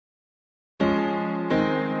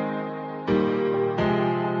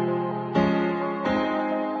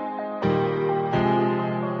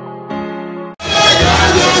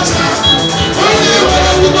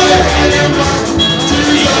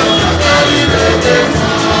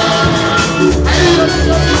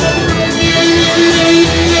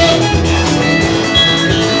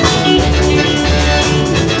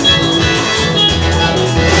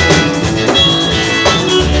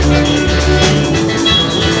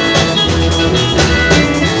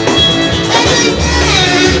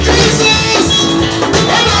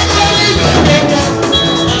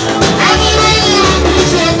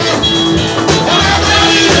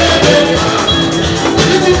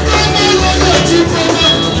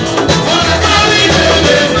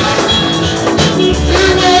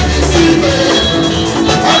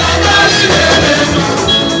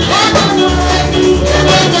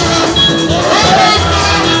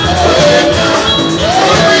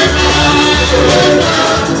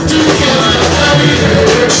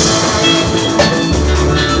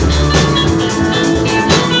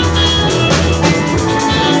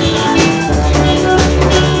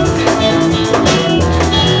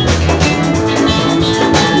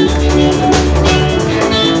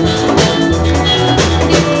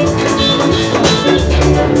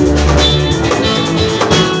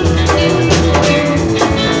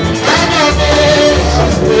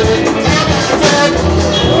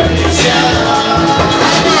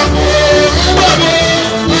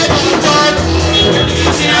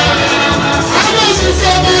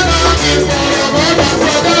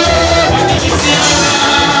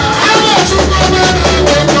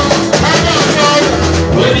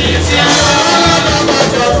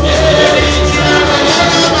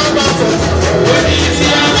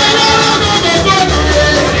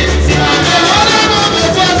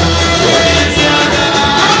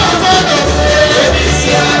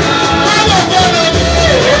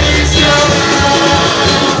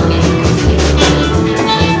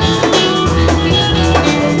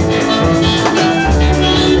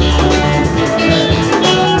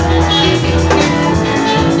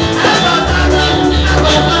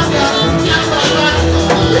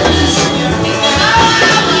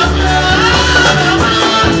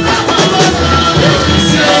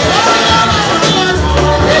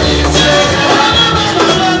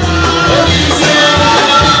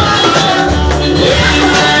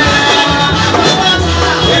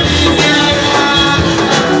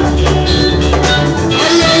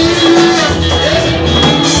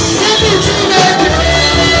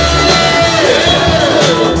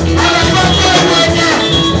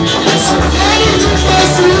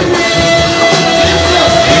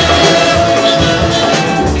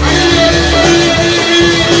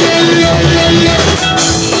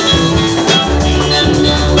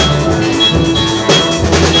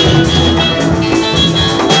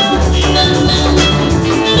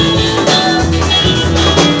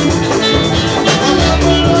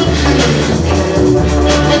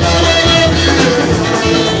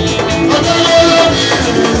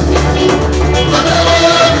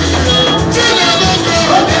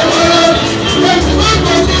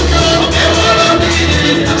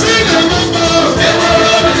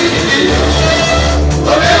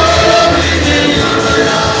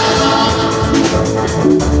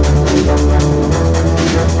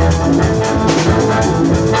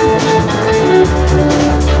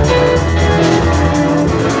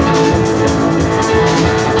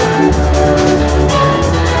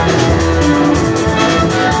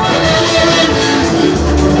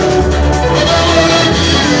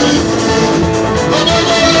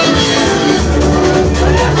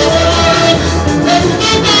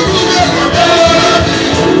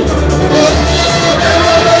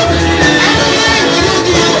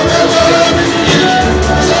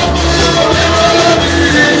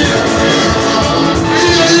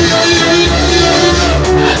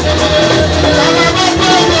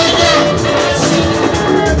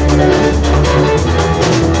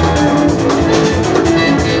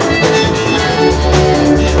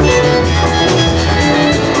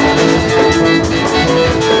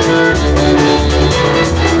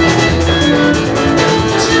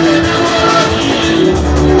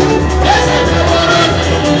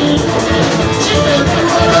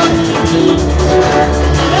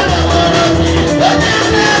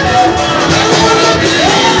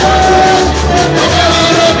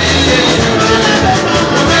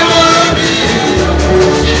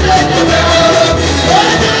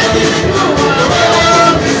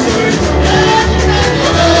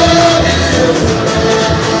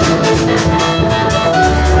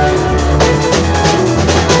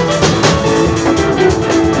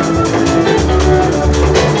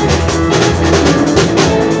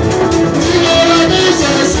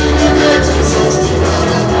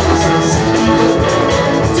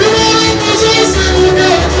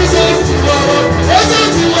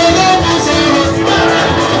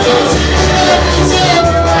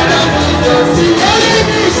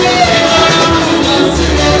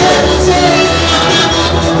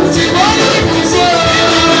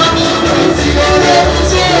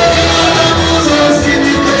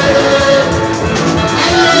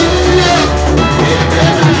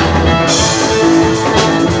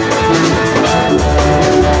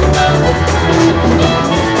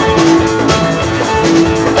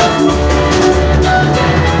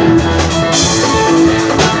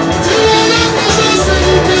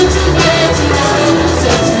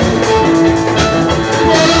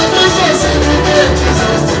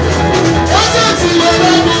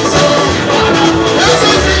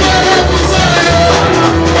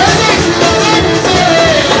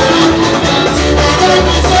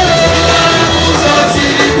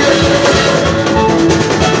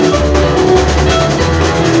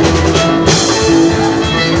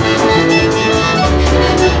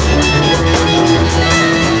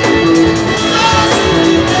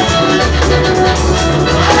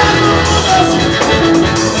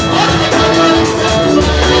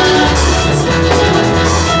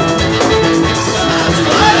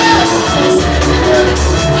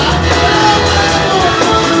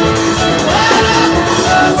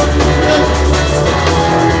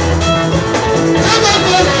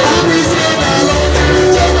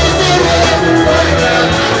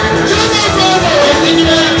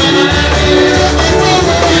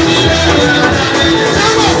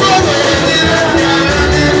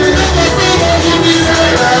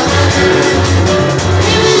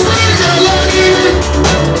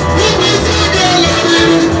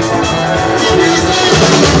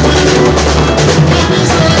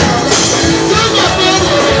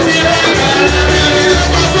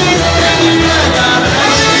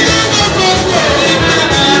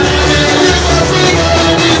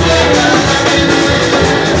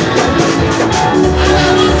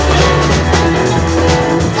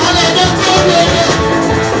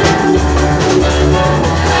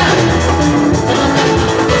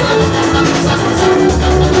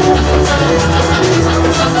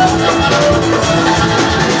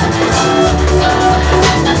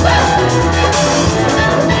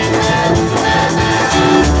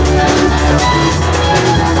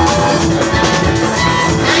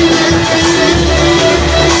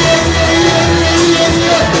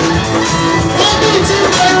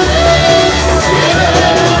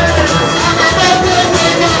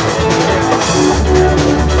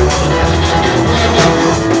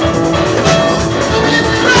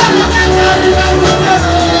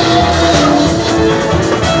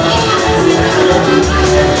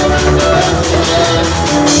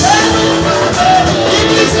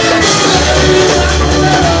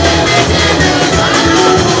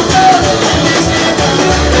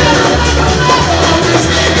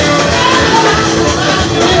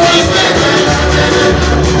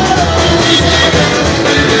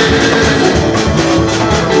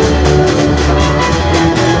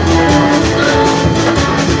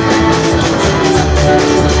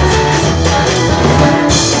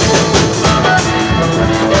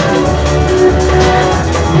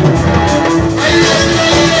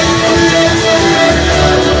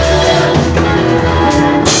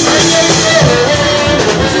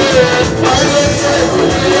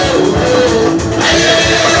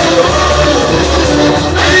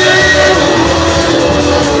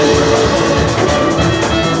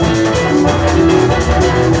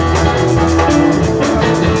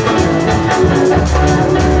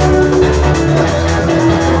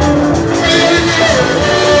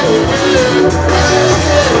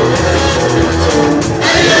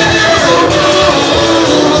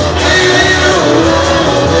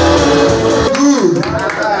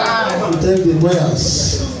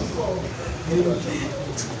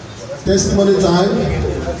Testimony time.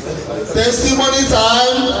 Testimony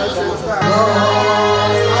time.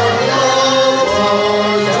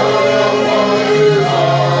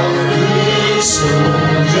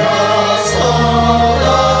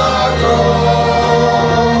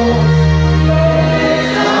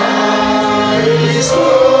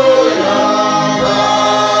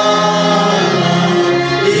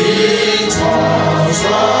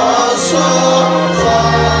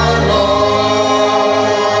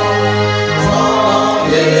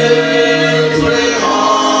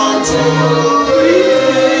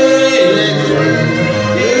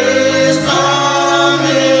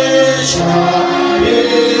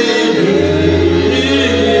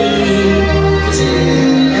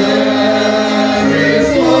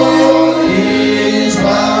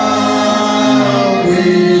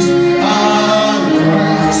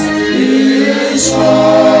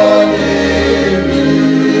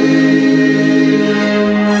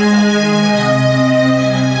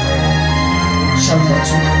 Chapter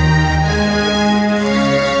 2.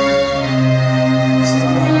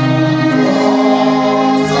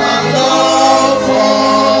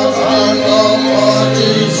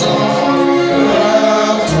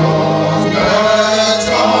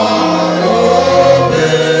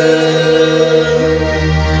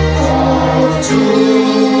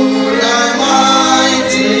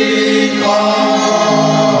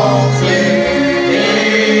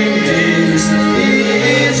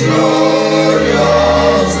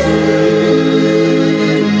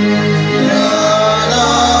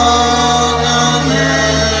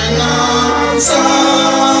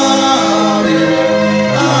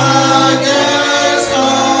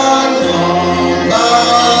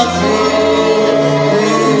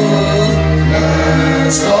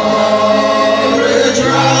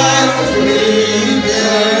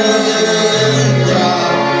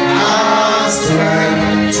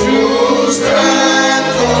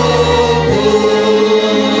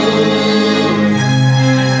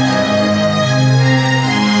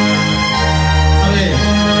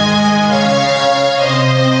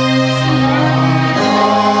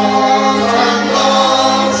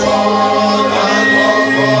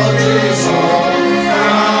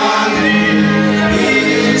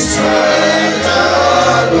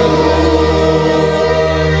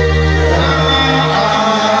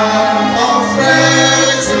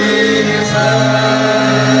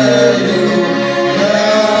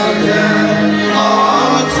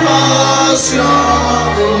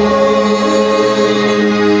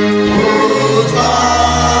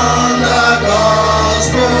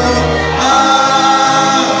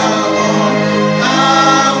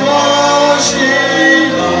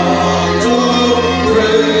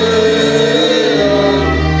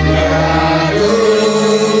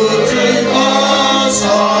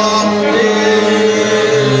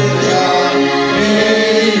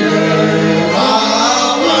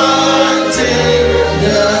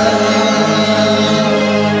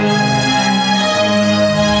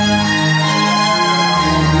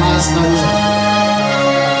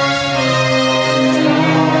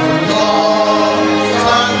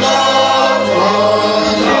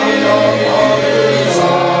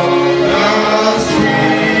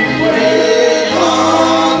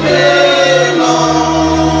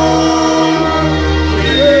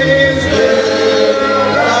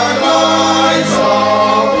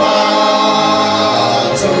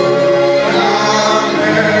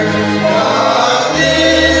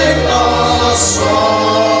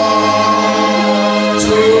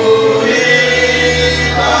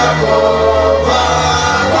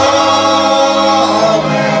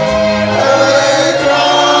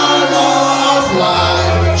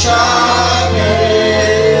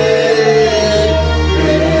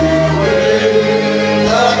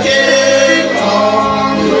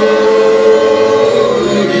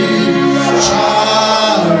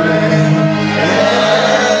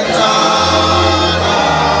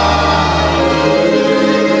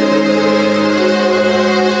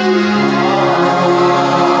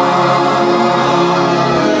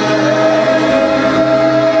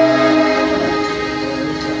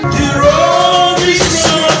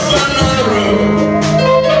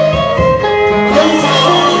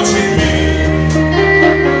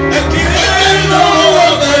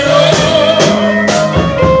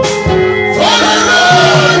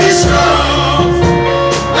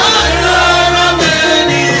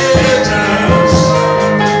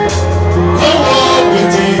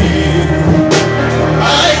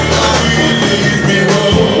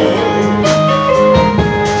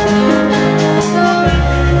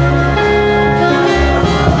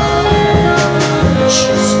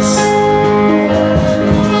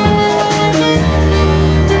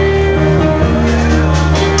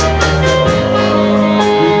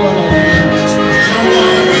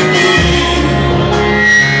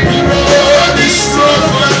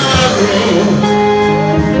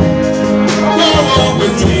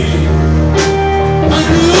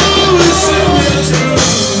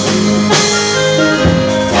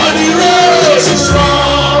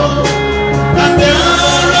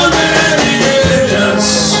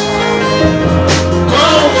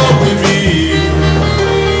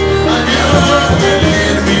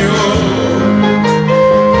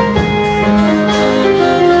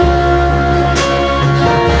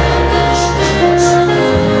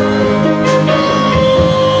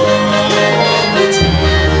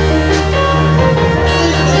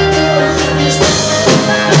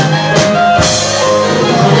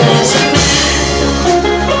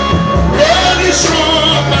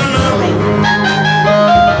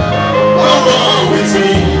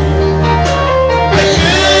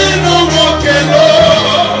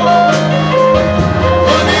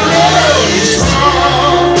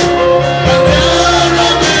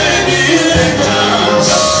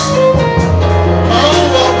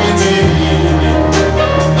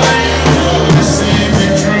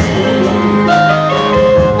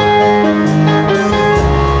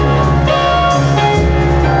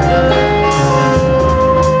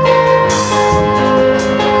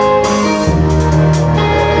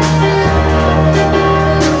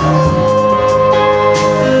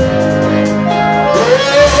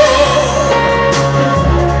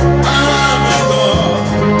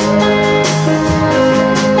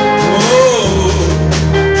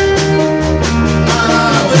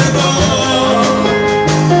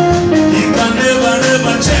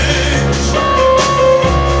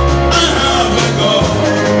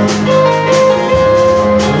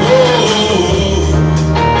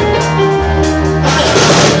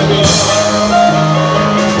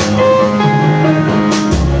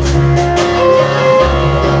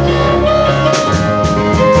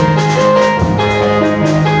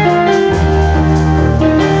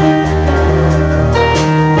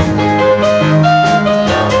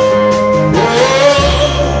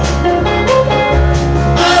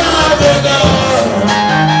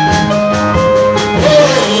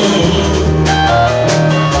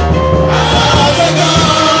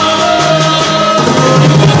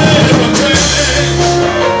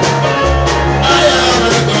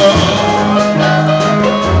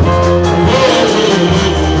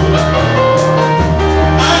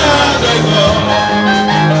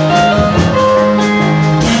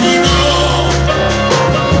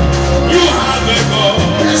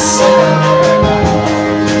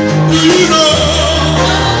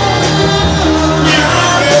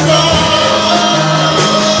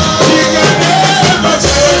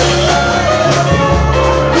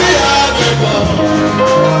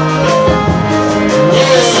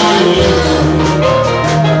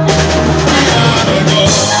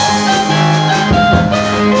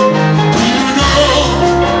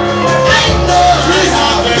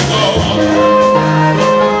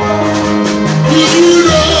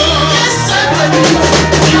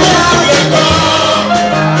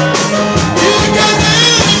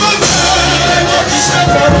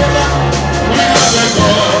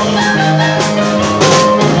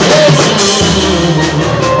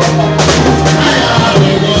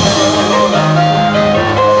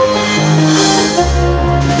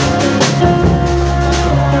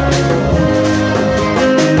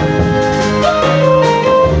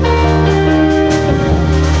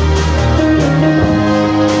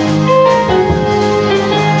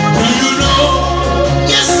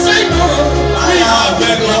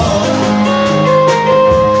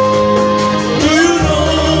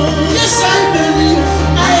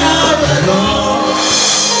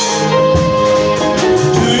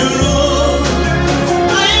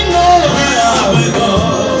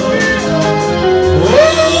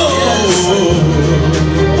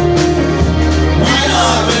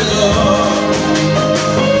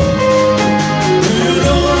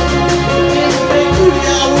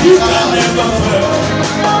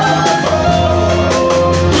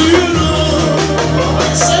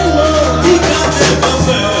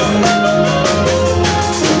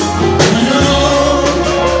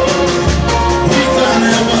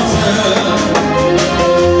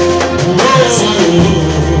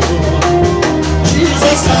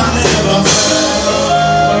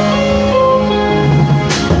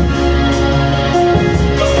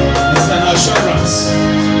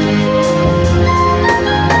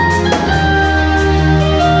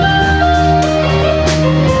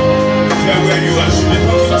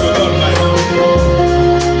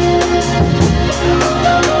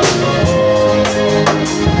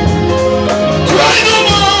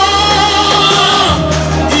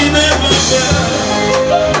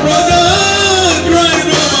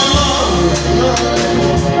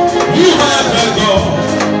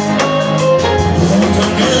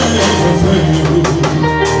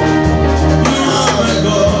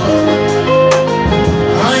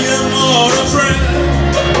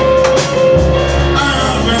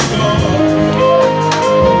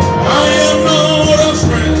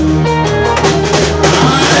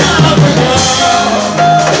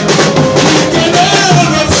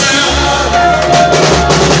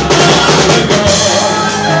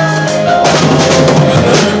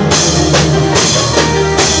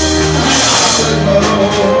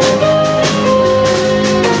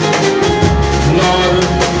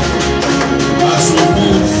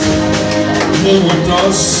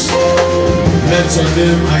 Let your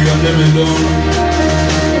name and your name alone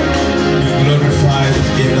be glorified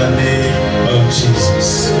in the name of Jesus.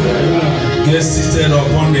 Get seated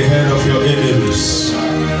upon the head of your enemies.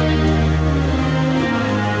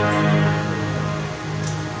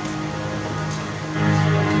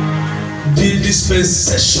 The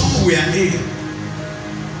dispensation we are in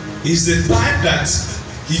is the type that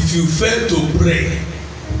if you fail to pray,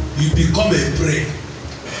 you become a prey.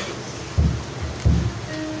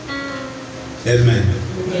 Amen.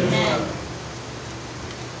 Amen.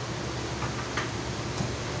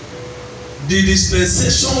 The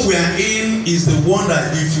dispensation we are in is the one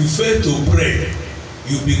that if you fail to pray,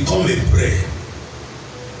 you become a prey.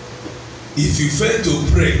 If you fail to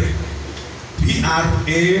pray,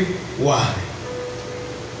 P-R-A-Y,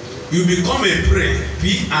 you become a prey,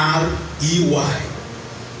 P-R-E-Y.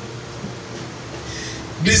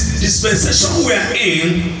 This dispensation we are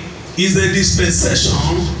in is a dispensation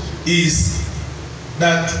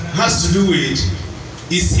that has to do with,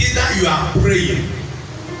 is either you are praying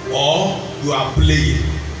or you are playing.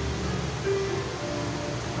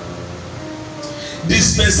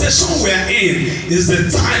 Dispensation we are in is the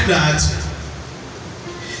time that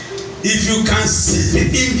if you can see the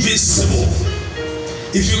invisible,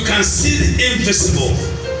 if you can see the invisible,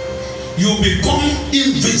 you become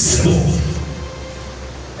invincible.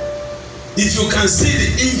 If you can see the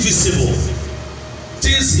invisible,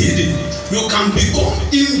 things hidden, you can become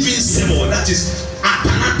invincible. That is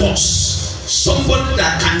Athanatos, somebody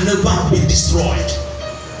that can never be destroyed.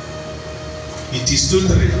 It is 2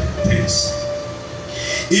 3 things.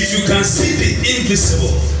 If you can see the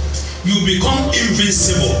invisible, you become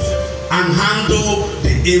invincible and handle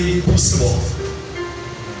the impossible.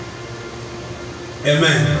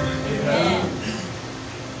 Amen. Amen.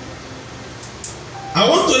 I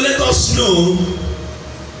want to let us know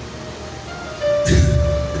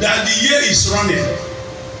that the year is running.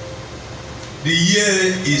 The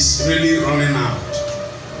year is really running out.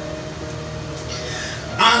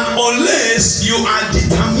 And unless you are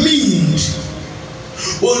determined,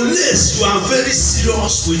 unless you are very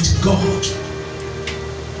serious with God,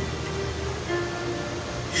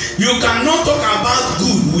 you cannot talk about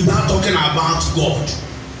good without talking about God.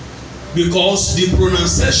 Because the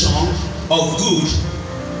pronunciation of good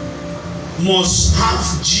must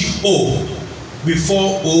have G-O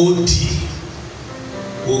before O-D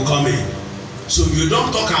will come in. So you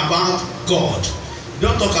don't talk about God, you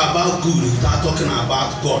don't talk about good without talking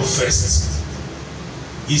about God first.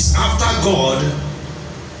 It's after God,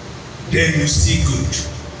 then you see good.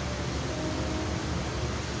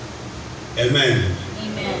 Amen.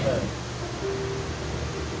 Amen.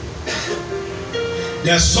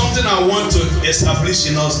 There's something I want to establish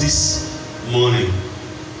in us this morning.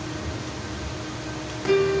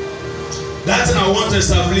 That thing I want to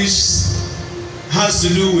establish has to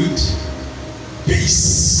do with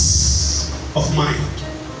peace of mind.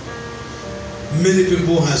 Many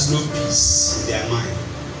people has no peace in their mind.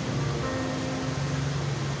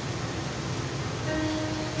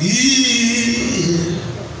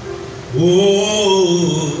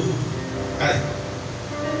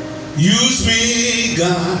 Use me,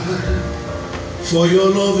 God, for your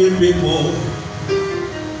loving people.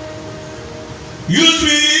 Use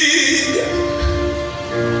me,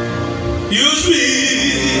 use me,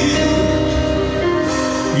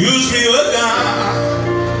 use me, oh God,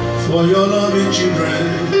 for your loving children.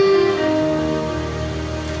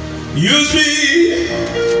 Use me,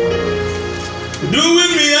 do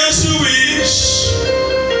with me as you wish.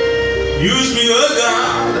 Use me, oh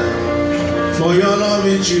God, for your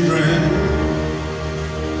loving children.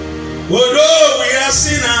 Although we are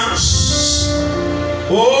sinners,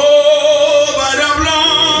 oh, by the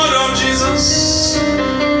blood of Jesus,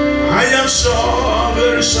 I am sure,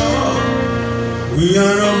 very sure, we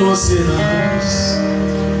are no more sinners.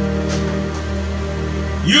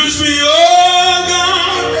 Use me, oh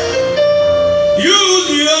God, use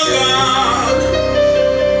me, oh God,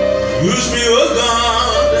 use me, oh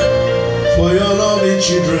God, for your loving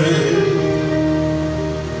children.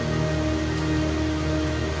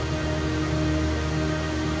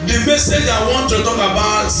 The message I want to talk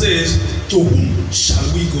about says, to whom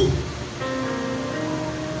shall we go?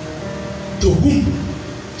 To whom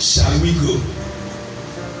shall we go?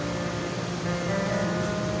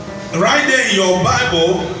 Right there in your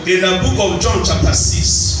Bible, in the book of John chapter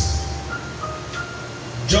 6.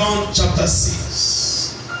 John chapter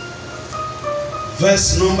 6,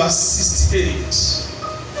 verse number 68.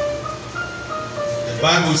 The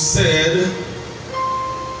Bible said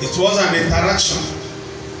it was an interaction.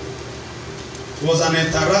 It was an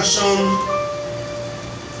interaction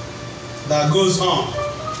that goes on.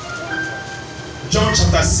 John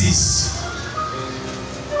chapter 6.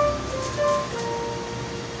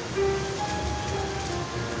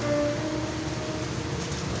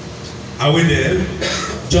 Are we there?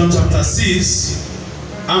 John chapter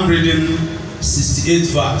 6. I'm reading 68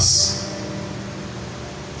 verse.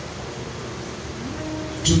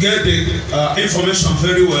 To get the information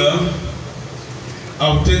very well, I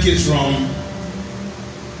will take it from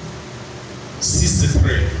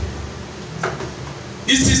 63.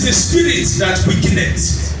 It is the spirit that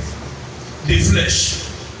quickeneth the flesh.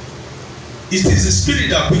 It is the spirit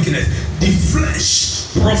that quickeneth. The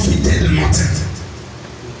flesh profited nothing.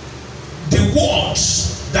 The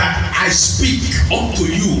words that I speak unto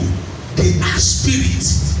you, they are spirit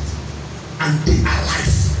and they are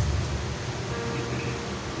life.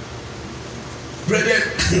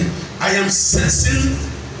 Brethren, I am sensing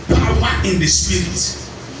power in the spirit.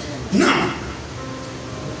 Now,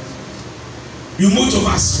 you move to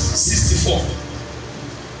verse 64.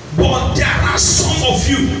 But there are some of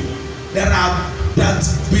you that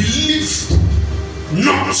believe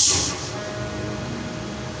not.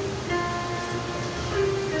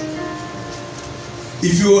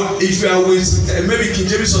 If you are with maybe King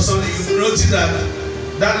James or something, you notice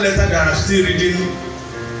that letter that I'm still reading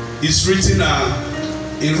is written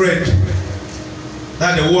in red.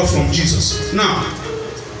 That's the word from Jesus. Now,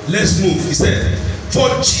 let's move. He said, for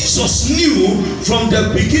Jesus knew from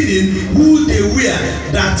the beginning who they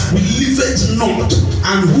were that believed not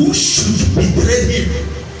and who should betray him.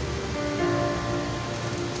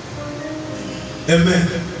 Amen.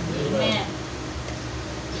 Amen.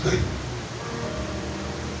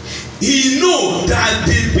 He know that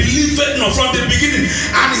they believed not from the beginning,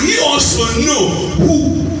 and he also know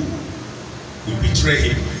who will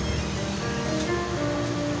betray him.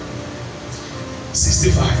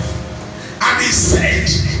 65. And he said,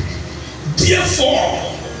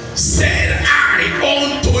 therefore said I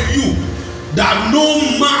unto you, that no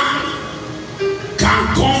man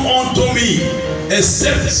can come unto me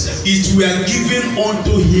except it were given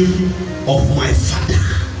unto him of my Father.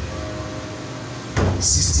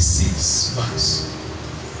 66 verse.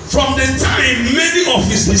 From the time many of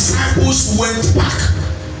his disciples went back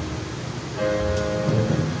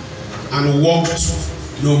and walked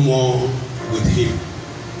no more with him.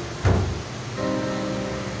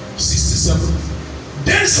 67.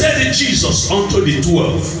 Then said Jesus unto the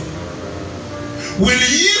 12, will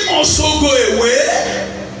ye also go away?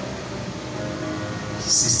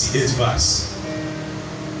 68 verse.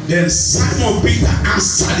 Then Simon Peter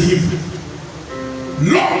answered him,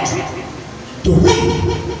 Lord, to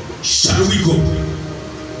whom shall we go?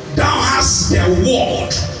 Thou hast the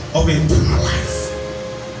word of eternal life.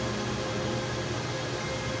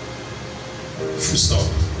 Full stop.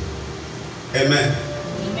 Amen.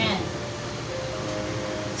 Amen.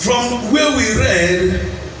 From where we read,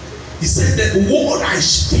 he said that the word I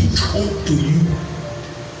speak unto you,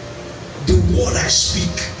 the word I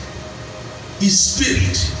speak is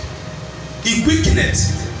spirit. He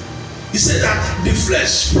quickeneth. He said that the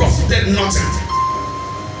flesh profited nothing.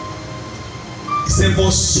 He said,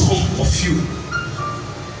 but some of you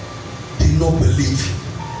did not believe.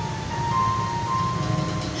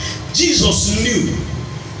 Jesus knew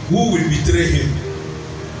who will betray him.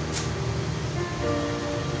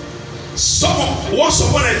 Once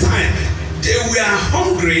upon a time, they were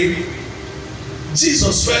hungry.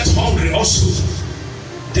 Jesus felt hungry also.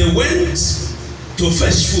 They went to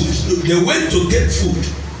fetch food. They went to get food.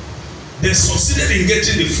 They succeeded in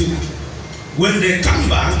getting the food. When they come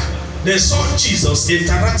back, they saw Jesus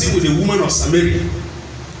interacting with the woman of Samaria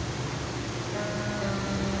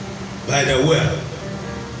by the well.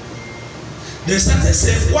 They started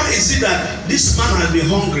saying, why is it that this man has been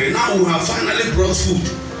hungry? Now we have finally brought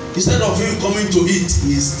food. Instead of him coming to eat,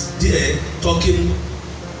 he's there talking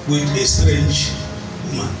with a strange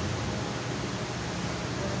woman.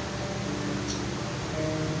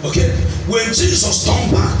 Okay, when Jesus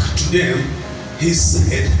turned back to them, he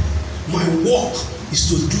said, my work is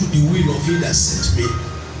to do the will of him that sent me.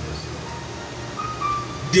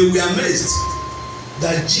 They were amazed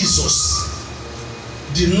that Jesus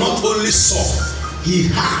did not only saw, he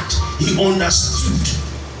heard, he understood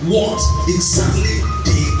what exactly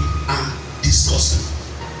they are discussing.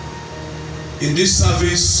 In this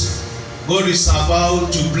service, God is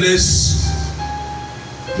about to bless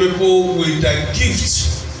people with the gift.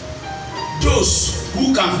 Those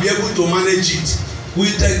who can be able to manage it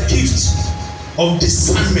with the gift of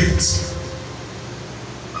discernment.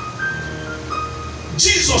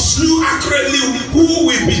 Jesus knew accurately who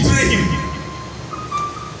will betray him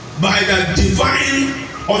by the divine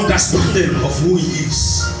understanding of who he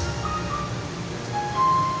is.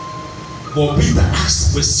 But Peter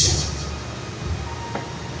asked question.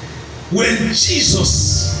 When Jesus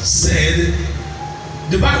said,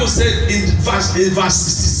 the Bible said in verse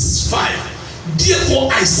 65,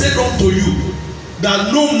 therefore I said unto you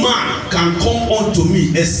that no man can come unto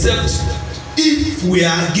me except if we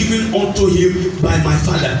are given unto him by my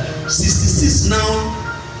Father. 66 now.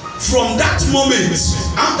 From that moment,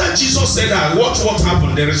 after Jesus said that, what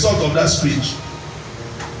happened? The result of that speech.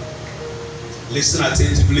 Listen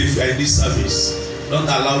attentively if you are in this service. Don't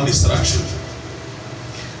allow distraction.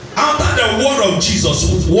 After the word of Jesus,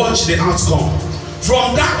 watch the outcome.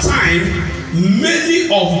 From that time, many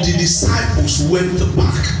of the disciples went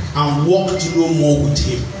back and walked no more with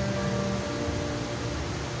him.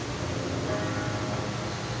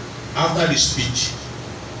 After the speech.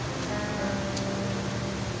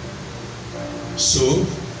 So,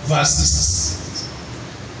 verse 6,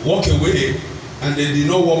 walk away, and they did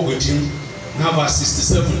not walk with him. Now verse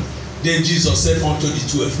 67, then Jesus said unto the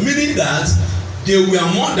 12, meaning that they were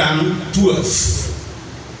more than 12.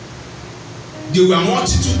 They were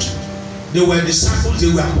multitude, they were disciples, they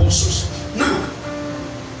were apostles. Now,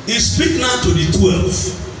 he speak now to the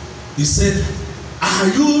 12. He said, are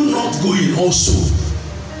you not going also?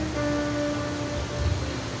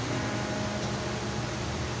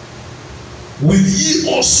 Will ye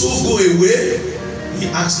also go away? He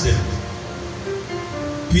asked them.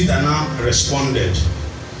 Peter now responded,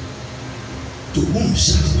 to whom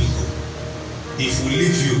shall we go? If we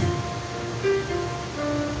leave you,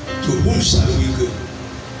 to whom shall we go?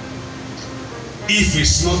 If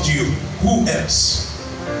it's not you, who else?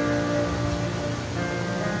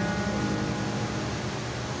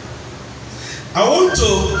 I want to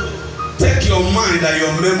take your mind and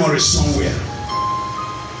your memory somewhere.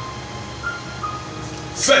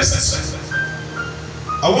 First,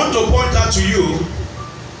 I want to point out to you,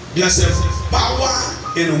 there's a power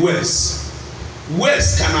in words.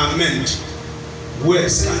 Words can amend,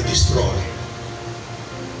 words can destroy.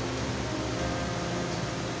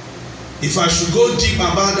 If I should go deep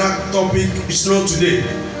about that topic, it's not today.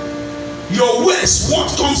 Your words,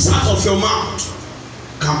 what comes out of your mouth,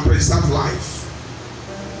 can preserve life.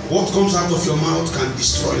 What comes out of your mouth can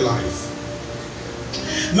destroy life.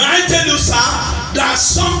 May I tell you, sir, that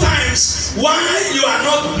sometimes why you are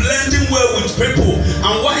not blending well with people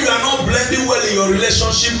and why you are not blending well in your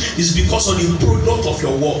relationship is because of the product of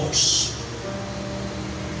your words.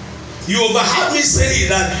 You overheard me say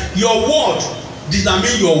that your word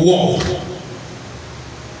determines your world.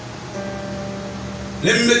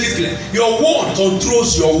 Let me make it clear. Your word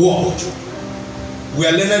controls your world. We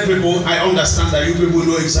are learned people. I understand that you people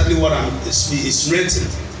know exactly what is written.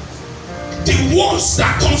 The words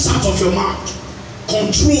that comes out of your mouth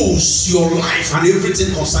controls your life and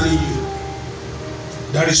everything concerning you.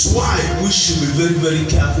 That is why we should be very, very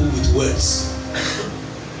careful with words.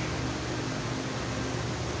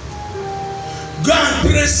 Go and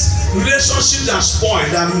trace relationships that spoil,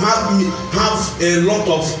 that have a lot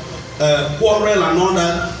of quarrel and all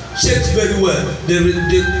that. Check very well.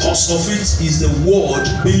 The cause of it is the word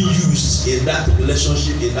being used in that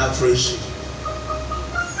relationship, in that friendship.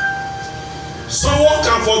 Someone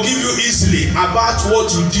can forgive you easily about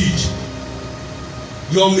what you did,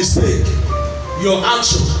 your mistake, your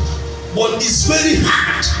action, but it's very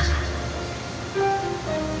hard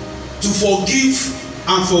to forgive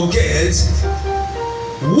and forget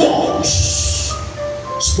words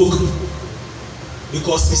spoken,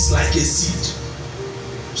 because it's like a seed.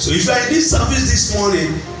 So if you are in this service this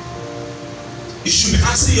morning, you should be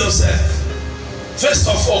asking yourself, first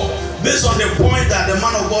of all, based on the point that the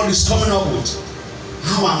man of God is coming up with,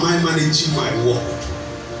 how am I managing my word?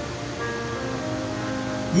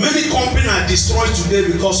 Many companies are destroyed today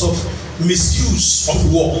because of misuse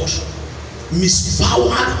of word,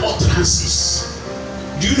 mispowered utterances.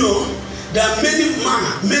 Do you know that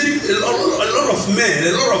a lot of men,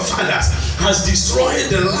 a lot of fathers has destroyed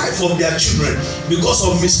the life of their children because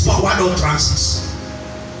of mispowered utterances?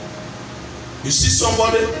 You see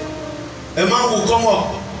somebody, a man will come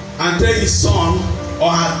up and tell his son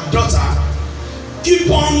or her daughter, keep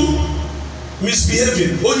on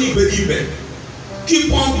misbehaving,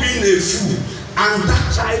 keep on being a fool, and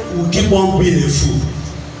that child will keep on being a fool.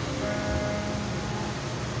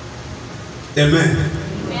 Amen.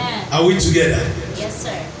 Amen. Are we together? Yes,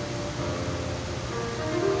 sir.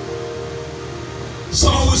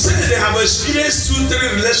 Some will say they have experienced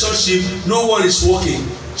 2-3 relationships, no one is working.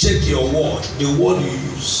 Check your word, the word you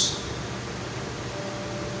use.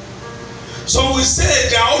 Some will say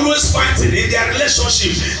they are always fighting in their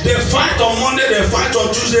relationship. They fight on Monday, they fight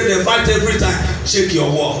on Tuesday, they fight every time. Check your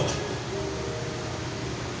word.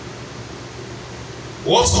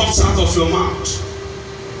 What comes out of your mouth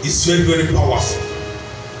is very, very powerful.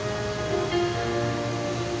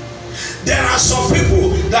 There are some people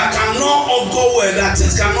that cannot all go well, that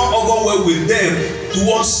things cannot all go well with them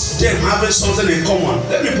towards them having something in common.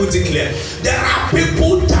 Let me put it clear. There are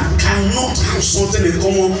people that cannot have something in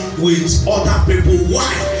common with other people.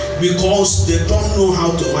 Why? Because they don't know how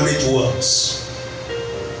to manage words.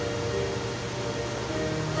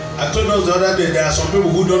 I told us the other day, there are some people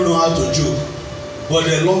who don't know how to joke, but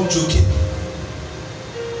they love joking.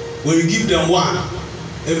 When you give them one,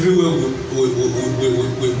 everywhere we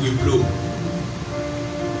blow.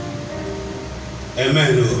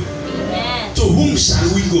 Amen. Amen. To whom shall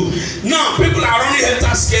we go? Now people are running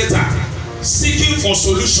helter-skelter, seeking for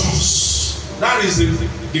solutions. That is the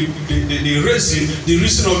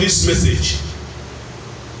reason of this message.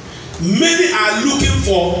 Many are looking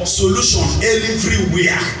for solutions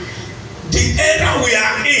everywhere. The era we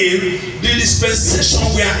are in, the dispensation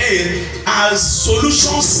we are in, as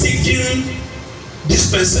solution-seeking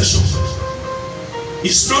dispensation.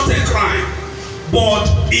 It's not a crime, but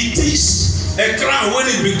it is a crime when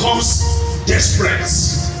it becomes desperate.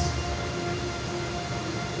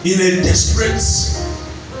 In a desperate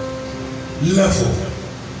level,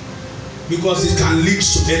 because it can lead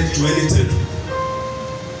to anything.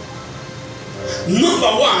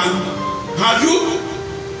 Number one, have you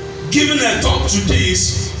given a thought to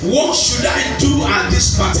this? What should I do at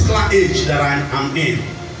this particular age that I am in?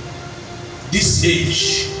 This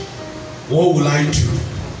age, what will I do?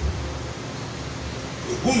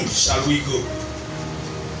 To whom shall we go?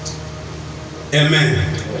 Amen.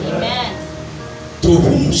 Amen. To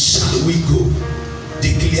whom shall we go?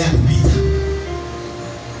 Declared Peter.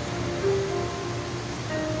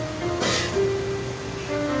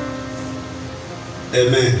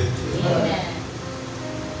 Amen. Amen.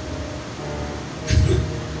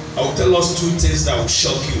 I will tell us two things that will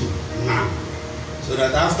shock you now, so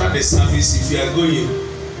that after the service, if you are going,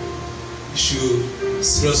 you should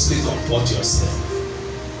seriously comport yourself.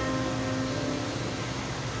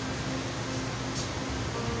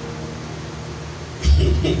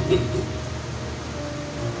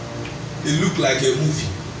 It look like a movie.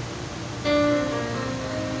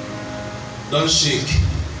 Don't shake.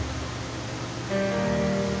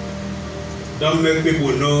 Don't make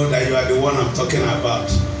people know that you are the one I'm talking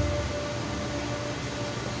about.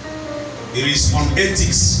 It is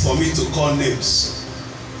unethics for me to call names.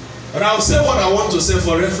 But I'll say what I want to say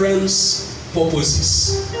for reference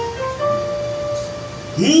purposes.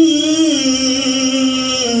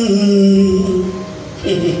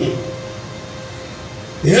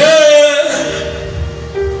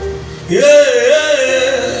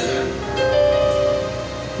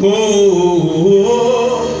 Oh,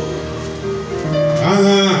 I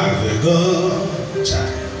have a God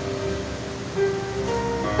child.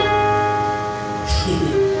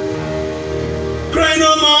 Cry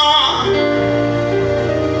no more.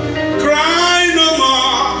 Cry no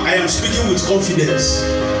more. I am speaking with confidence.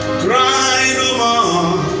 Cry no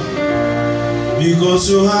more, because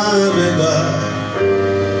you have a God.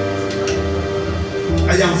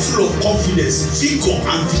 I am full of confidence, vigor,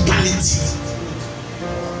 and vitality.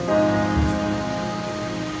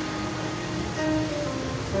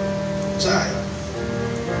 Child.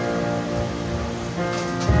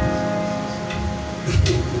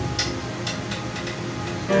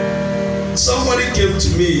 Somebody came to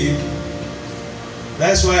me.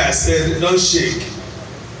 That's why I said, don't shake.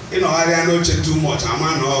 You know, I don't shake too much. I'm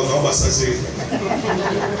not saying.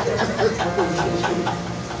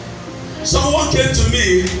 Someone came to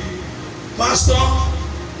me, Pastor,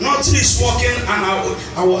 nothing is working, and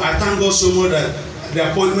I thank God so much that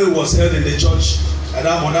the appointment was held in the church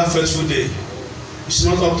on that first day. It's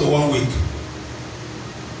not up to 1 week.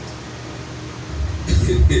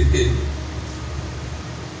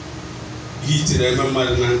 He remember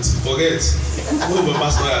the night. Forget.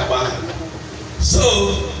 So,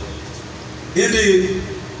 in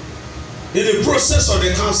the process of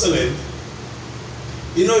the counseling,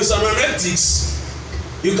 you know, it's an ethics.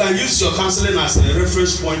 You can use your counseling as a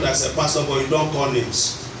reference point as a pastor, but you don't call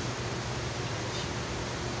names.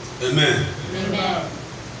 Amen. Amen.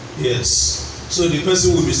 Yes. So the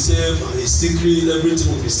person will be saved, and his secret,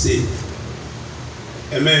 everything will be saved.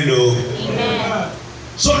 Amen. No. Amen.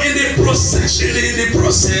 So in the process,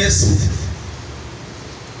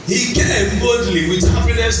 he came boldly with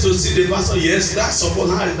happiness to see the pastor. Yes, that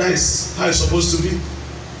is how it's supposed to be.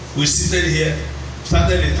 We seated here,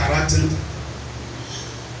 started interacting.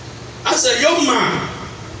 As a young man,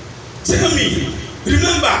 tell me,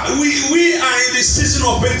 remember, we are in the season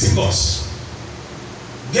of Pentecost.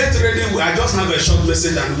 Get ready. I just have a short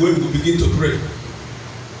message, and when we begin to pray.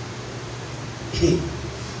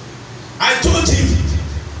 I told him,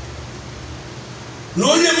 no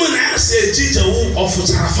one else a teacher who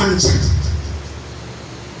offers a fancy.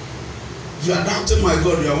 You are doubting my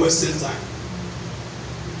God, you are wasting time.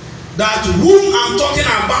 That whom I'm talking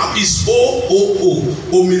about is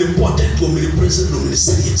omnipotent, omnipresent,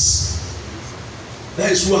 omniscience.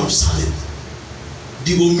 That is who I'm serving.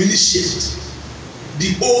 The omniscient,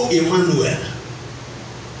 the O Emmanuel,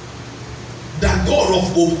 the God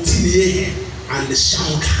of Obtinie and the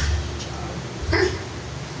Shanka.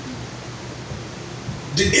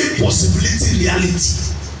 The impossibility reality.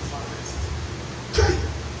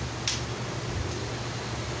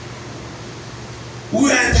 We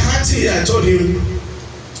are interacting here. I told him,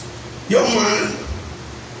 young man,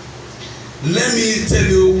 let me tell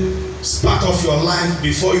you part of your life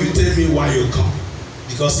before you tell me why you come.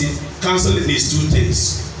 Because counseling is two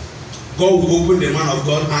things. God will open the man of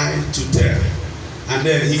God eye to tell. And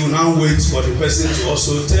then he will now wait for the person to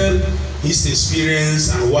also tell his experience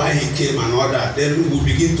and why he came and all that. Then we'll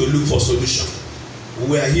begin to look for solution.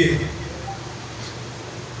 We are here.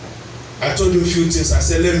 I told him a few things. I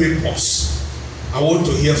said, let me pause. I want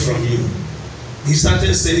to hear from you. He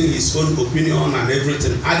started saying his own opinion and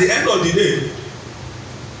everything. At the end of the day,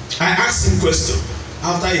 I asked him a question.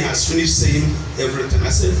 After he has finished saying everything, I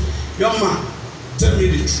said, young man, tell me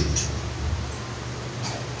the truth.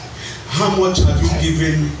 How much have you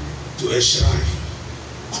given to a shrine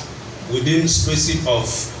within space of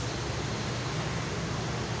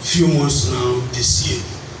few months now this year,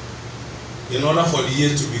 in order for the year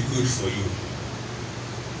to be good for you?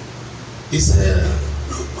 He said,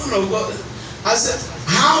 man of God. I said,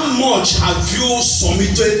 how much have you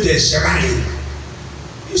submitted the shrine?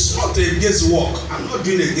 It's not a guesswork. I'm not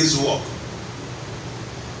doing a guesswork.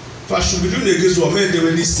 If I should be doing a guesswork, may they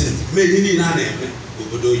will listen. May you need an name.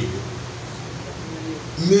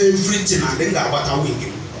 May everything and then about a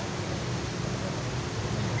wing.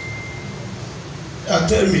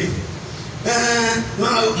 Tell me.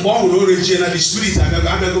 Now, the spirit I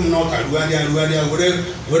got them not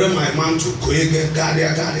whether my man to Gadia,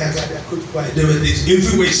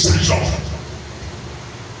 everywhere central.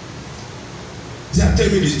 They tell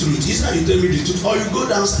me the truth. Is that you tell me the truth? Or you go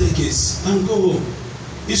downstairs and go home.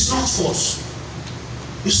 It's not force.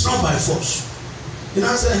 It's not by force. You know,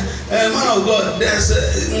 I say, man of God, there's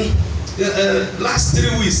last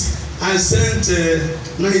 3 weeks I sent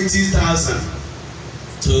 90,000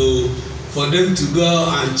 for them to go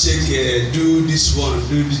and check, do this one,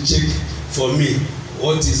 do the check for me,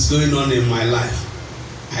 what is going on in my life.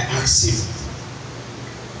 I asked him,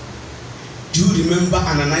 do you remember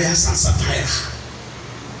Ananias and Sapphira?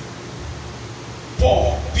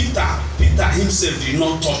 Paul, Peter himself did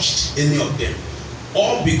not touch any of them.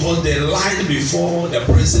 All because they lied before the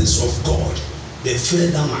presence of God. They fell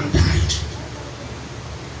down and died.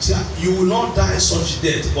 See, you will not die such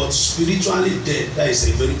death, but spiritually dead, that is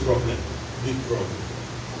a very problem. Big problem.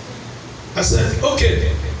 I said,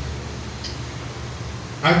 okay.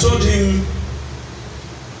 I told him,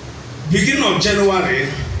 beginning of January,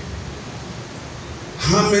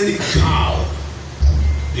 how many cows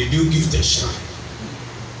did you give the shrine?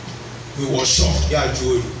 He was shocked. Yeah,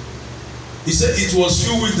 Joey. He said it was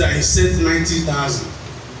few weeks that he said 90,000.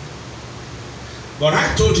 But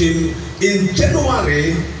I told him, in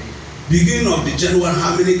January, beginning of the January,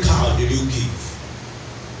 how many cows did you give?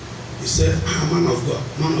 He said, man of God,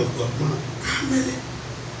 man. How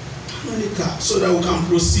many cows? So that we can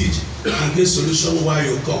proceed and get solution while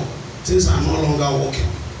you come. Things are no longer working.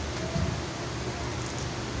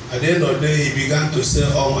 At the end of the day, he began to say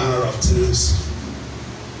all manner of things.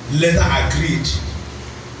 Later agreed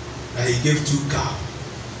that he gave 2 cows.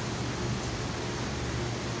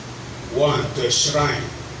 One to a shrine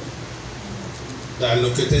that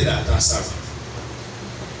located at Asaba.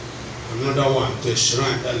 Another one to a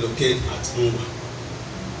shrine that located at Ngwa.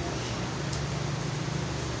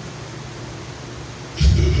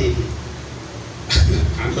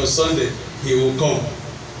 And on Sunday, he will come.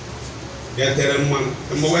 Get there, man.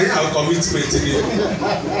 And when you have commitment in it,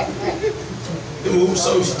 so no,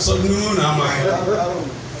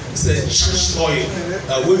 it's a church oil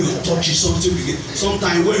that when you touch it, something begin.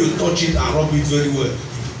 Sometimes when you touch it and rub it very well,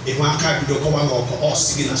 if one can't be the cover or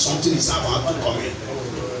singing, something is about to come in.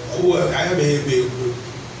 Oh, I have a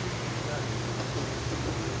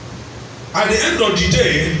At the end of the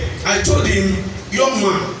day, I told him, young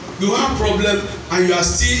man, you have problem and you are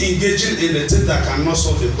still engaging in the thing that cannot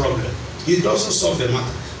solve the problem. It doesn't solve the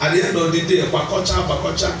matter. At the end of the day, Bakocha,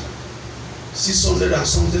 600 and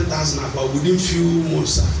something thousand, but within few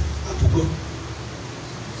months, I could go.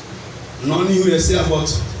 None you say about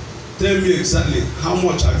Tell me exactly how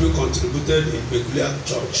much have you contributed in Peculiar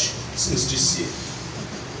Church since this year?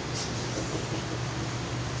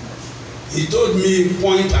 He told me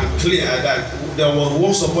point and clear that there was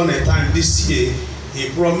once upon a time this year he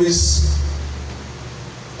promised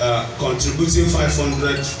contributing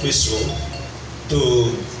 500 pesos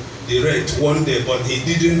to the rent one day, but he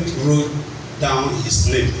didn't write down his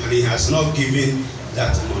name and he has not given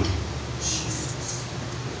that money.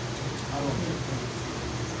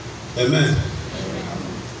 Amen.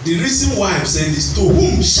 The reason why I'm saying this, to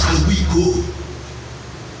whom shall we go?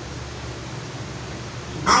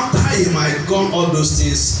 After he might gone all those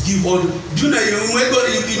things, give all. Do you know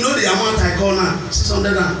you know the amount I call now?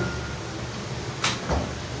 600 and.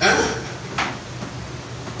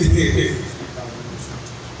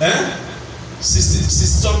 Eh?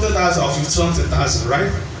 60,000 or 50,000,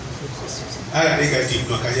 right? I think I keep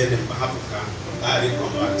not hear them, but I didn't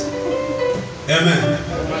convert. Amen.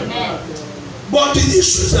 Amen. But the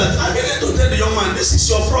issue is that I began to tell the young man, this is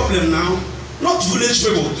your problem now, not village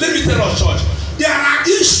people. Let me tell our church, there are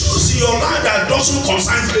issues in your life that doesn't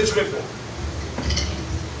concern village people.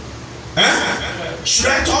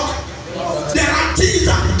 Should I talk? There are things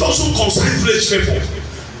that doesn't concern village people.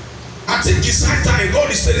 I think it's high time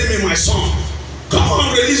God is telling me, my son, come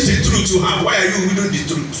on, release the truth you have. Why are you reading the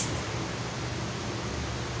truth?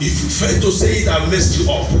 If you fail to say it, I'll mess you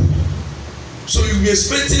up. So you'll be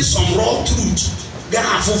expecting some raw truth. Get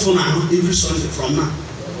a full now every Sunday from now.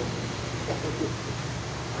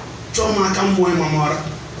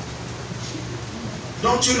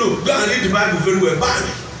 Don't you know? Go and read the Bible very well.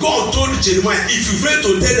 God told Jeremiah, if you fail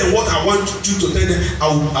to tell them what I want you to tell them,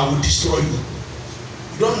 I will destroy you.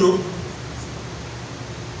 You don't know?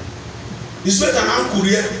 It's better now,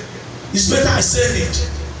 Korea. It's better I said it.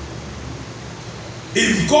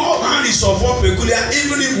 If God hand is upon Peculiar,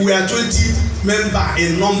 even if we are 20 members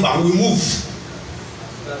in number, we move.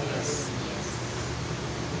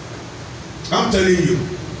 I'm telling you.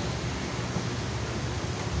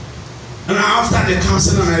 And after the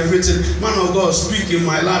counseling and everything, man of God speak in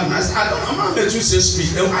my life. And I said, I'm not meant to say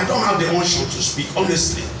speak. I don't have the unction to speak,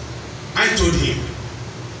 honestly. I told him,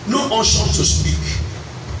 no unction to speak.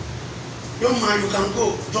 Young man, you can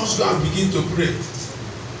go. Just go and begin to pray.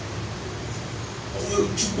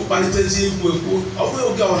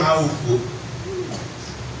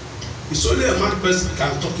 It's only a mad person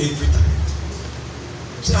can talk every time.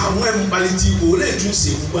 So I want to go. Let you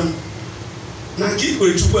see one. Na keep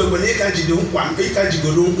going to go when they catch the one. They catch the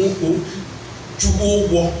go to go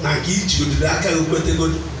walk. Na keep you the aka.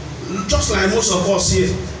 Just like most of us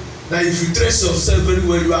here, that if you trace yourself very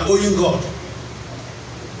well, you are owing God.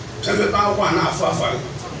 There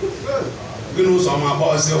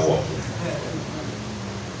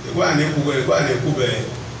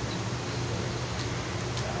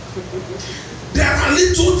are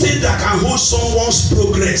little things that can hold someone's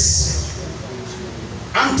progress.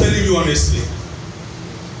 I'm telling you honestly.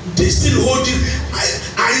 This thing holding.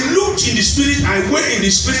 I looked in the spirit, I went in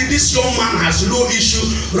the spirit. This young man has no issue,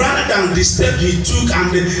 rather than the step he took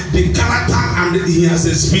and the character and he has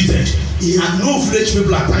exhibited. He had no village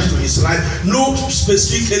people attached to his life, no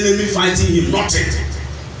specific enemy fighting him, nothing.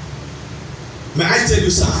 May I tell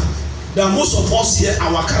you, sir, that most of us here,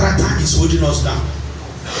 our character is holding us down.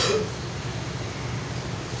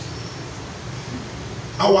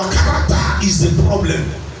 Our character is the problem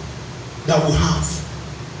that we have.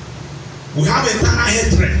 We have internal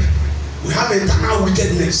hatred. We have internal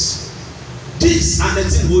wickedness. These are the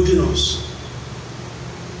things holding us.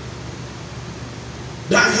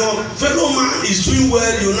 That your fellow man is doing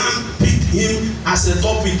well, you now pick him as a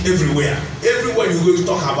topic everywhere. Everywhere you go, you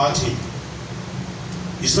talk about him.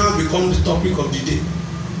 It's now become the topic of the day.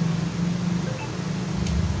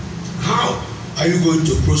 How are you going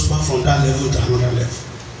to prosper from that level to another level?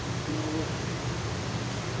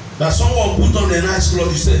 That someone put on a nice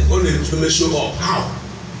cloth, you say, only to show up. How?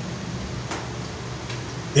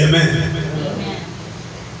 Amen. Amen.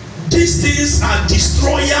 These things are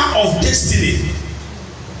destroyer of destiny.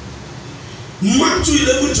 Matthew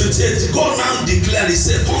 11:28, God now declared, he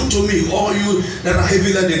said, come to me, all you that are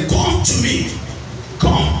heavy laden, come to me.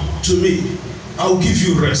 Come to me. I will give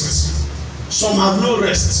you rest. Some have no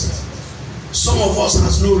rest. Some of us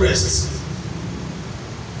has no rest.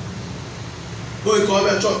 No, you call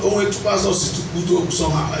that church. Only 2 pastors to put up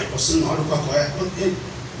somehow. I was saying, "I don't know why." Okay,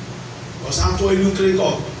 was that why you drink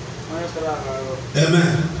up?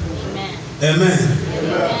 Amen. Amen.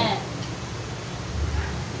 Amen.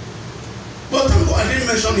 But thank God I didn't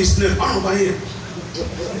mention his name. I'm over here.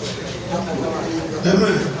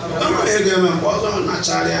 Amen. I'm not here, amen. But I'm not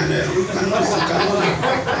Charlie and you cannot.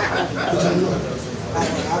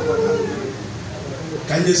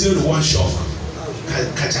 Can you see one shock?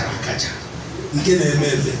 Kacha. Nke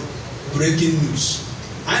na-eme breaking news.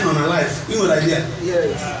 I know my life. You know that idea?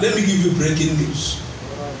 Yes. Let me give you breaking news.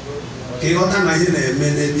 Okay, what time are you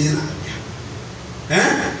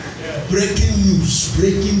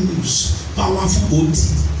breaking news. Powerful OT.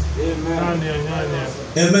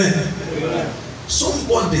 Amen.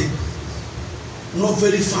 Somebody not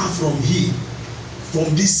very far from here,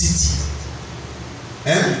 from this city.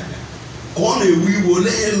 Come we will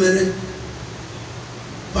let him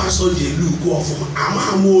Pastor Jelu go from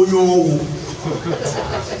Amamoyo.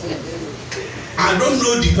 I don't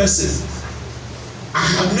know the person. I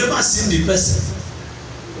have never seen the person.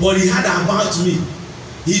 But he heard about me.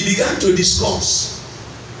 He began to discuss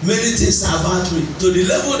many things about me, to the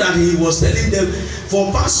level that he was telling them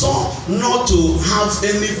for pastor not to have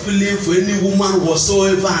any feeling for any woman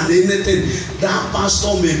whatsoever and anything. That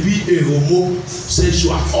pastor may be a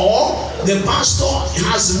homosexual, or the pastor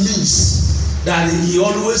has means that he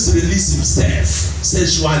always release himself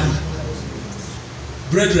sexually.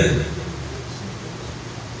 Brethren,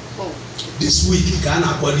 this week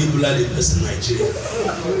Ghana Kwadibula the person Nigeria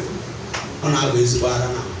on our way to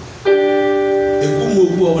Barana. A good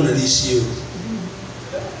move on this year.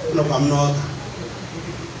 No, I'm not.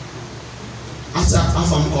 After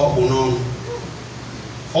I'm called on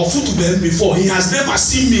or foot to them before, he has never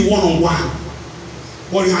seen me one-on-one,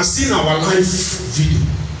 but he has seen our live video.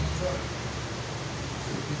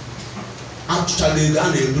 Actually,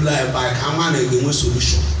 Ghana Kwadibula by Kaman and the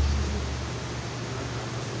solution.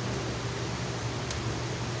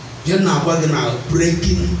 You're now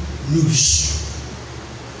breaking news.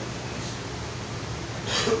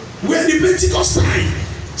 We're in the Pentecost time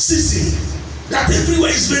season that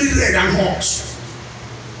everywhere is very red and hot.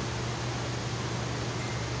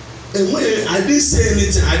 And when I didn't say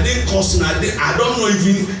anything, I didn't curse him, I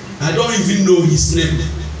don't even know his name.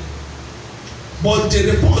 But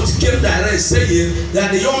the report came direct saying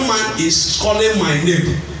that the young man is calling my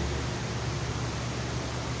name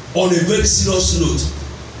on a very serious note.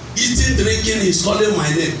 Eating, drinking, he's calling my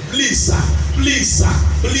name. Please, sir. Please, sir.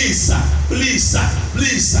 Please, sir. Please, sir.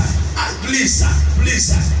 Please, sir. Please, sir. Please,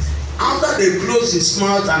 sir. After they close his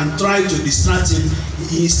mouth and try to distract him,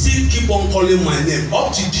 he still keep on calling my name.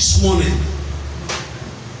 Up to this morning,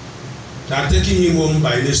 they are taking him home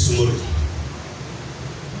by next tomorrow.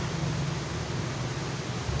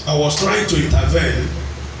 I was trying to intervene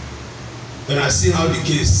when I see how the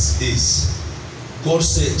case is. God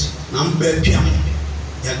said, "Nambe piam."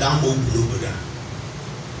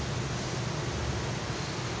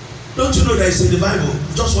 Don't you know that it's in the Bible?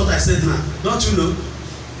 Just what I said now. Don't you know?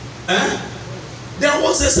 There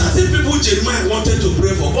was a certain people Jeremiah wanted to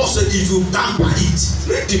pray for. God said, if you tamper it,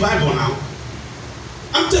 read the Bible now.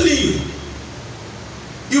 I'm telling you.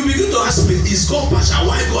 You begin to ask me, is God partial?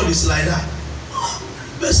 Why God is like that?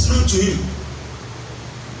 Best known to him.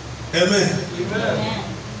 Amen.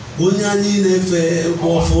 Onyani nefe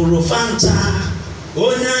woforo fanta.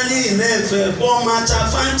 Onyani nefe bomata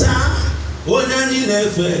fanta. Onyani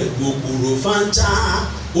nefe gokuro fanta.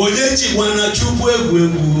 Onyeji wana chupu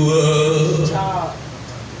egwegu.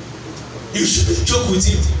 You shouldn't joke with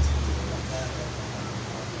him.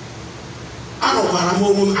 I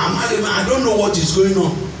don't know what is going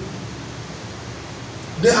on.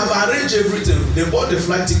 They have arranged everything. They bought the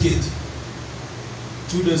flight ticket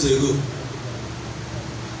 2 days ago.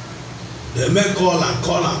 They make call,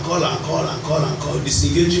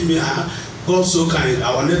 disengaging me. God so kind,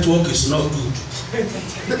 our network is not good.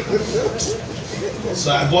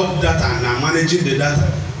 So I bought data and I'm managing the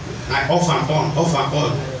data. I off and on.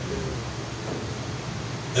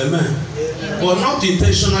 Amen. But not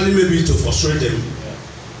intentionally, maybe to frustrate them.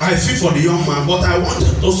 I feel for the young man, but I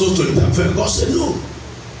wanted also to interfere. God said, no.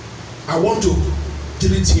 I want to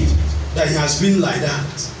treat him that he has been like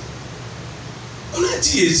that.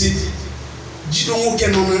 Jidon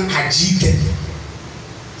kenon ajike.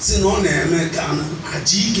 Sino na America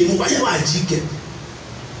ajike mo baye ajike.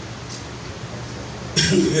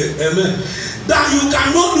 Amen. That you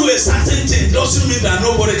cannot do a certain thing doesn't mean that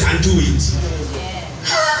nobody can do it.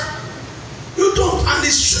 You don't, and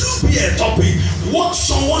it shouldn't be a topic. What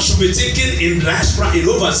someone should be thinking in diaspora, in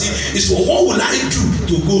overseas, is for what will I do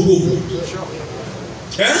to go home?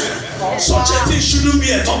 Such a thing shouldn't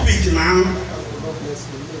be a topic now.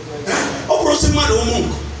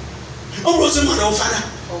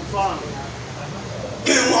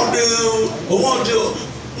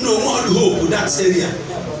 No more hope in that area.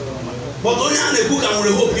 But only on the book and we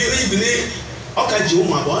hope even okay, you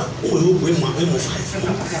my boy, we hope we 5.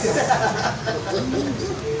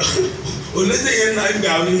 No,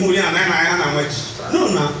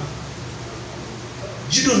 no.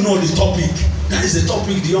 You don't know the topic. That is the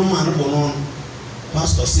topic the young man on.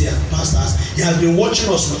 Pastor say, pastors, he has been watching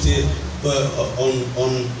us with a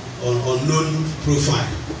unknown profile.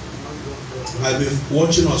 He has been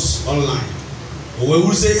watching us online. We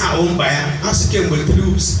will say our own buyer. As he came with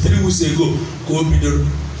 3 weeks ago, go be the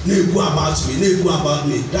go about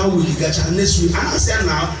me. That week he got next week. And I said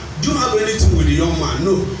now, do you have anything with the young man?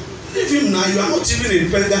 No. Leave him now. You are not even in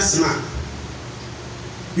Vegas now.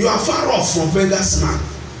 You are far off from Vegas now.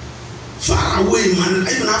 Far away, man.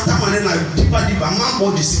 Even after man, like deeper, man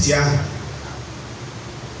bought the city. Amen.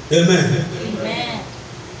 Amen.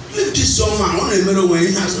 Leave this young man on a middle way.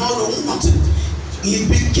 He has not nothing. He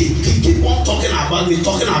keep on talking about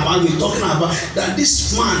that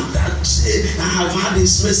this man that I have had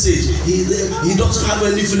his message. He doesn't have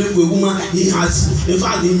any feeling for a woman. He has, in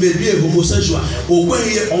fact, he may be a homosexual. Or when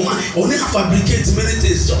he only fabricate many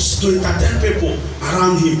things just to entertain people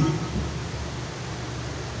around him.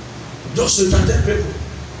 Just to entertain people.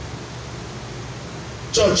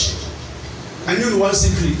 Church, I know one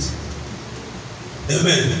secret.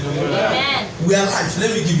 Amen. Amen. We are alive.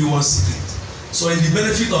 Let me give you one secret. So in the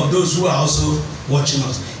benefit of those who are also watching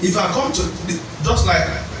us, if I come to just like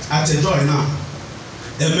at a joy now,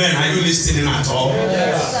 amen, are you listening at all?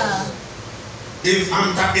 Yes, sir. If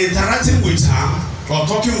I'm interacting with her or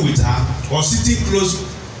talking with her or sitting close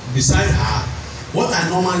beside her, what I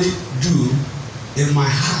normally do in my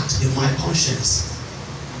heart, in my conscience,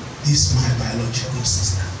 this is my biological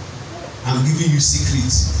sister. I'm giving you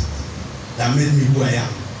secrets that made me who I am.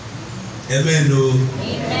 Amen. No.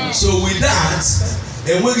 Amen. So with that,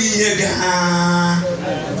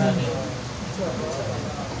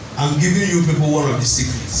 I'm giving you people one of the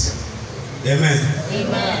secrets. Amen.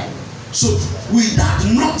 Amen. So with that,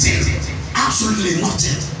 nothing, absolutely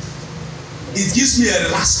nothing. It gives me a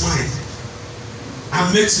relaxed mind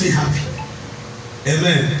and makes me happy.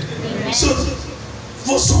 Amen. Amen. So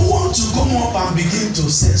for someone to come up and begin to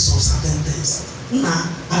say some certain things, now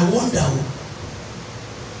I wonder.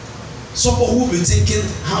 Someone who will be thinking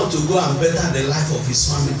how to go and better the life of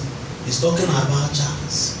his family is talking about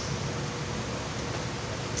Charles.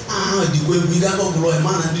 The way we got to grow a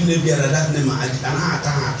man and didn't be that name and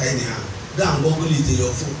anyhow. Go and Google it in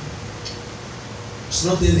your phone. It's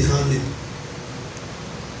not anyhow name.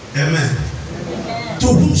 Amen. To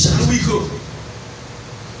whom shall we go?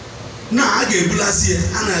 Now I give Bulasie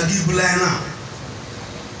and I give Bulai now.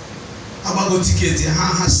 Abago ticket,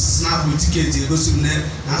 ha snap with ticket, go to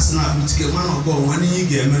na snap with ticket. Man of God, when you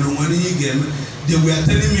get me, they were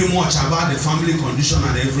telling me much about the family condition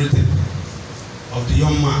and everything of the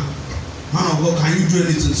young man. Man of God, can you do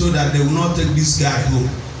anything so that they will not take this guy home?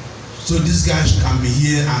 So this guy can be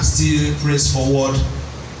here and still press forward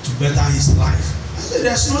to better his life. I said,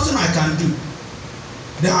 there's nothing I can do.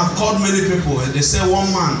 They have called many people. They say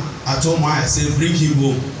one man at home, I say, bring him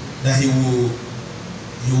home, that he will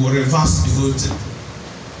reverse the whole thing.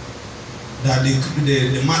 That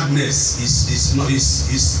the madness is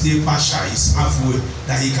still partial, is halfway,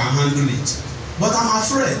 that he can handle it. But I'm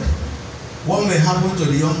afraid what may happen to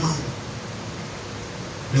the young man,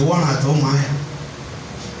 the one at home I am.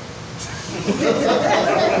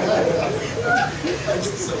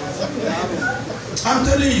 I'm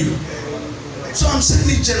telling you. So I'm saying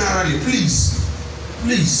it generally, please.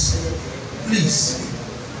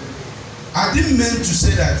 I didn't mean to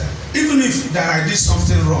say that even if that I did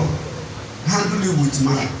something wrong, handle it with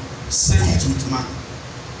man, say it with man.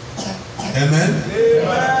 Amen.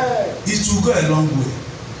 It will go a long way.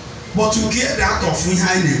 But to get that of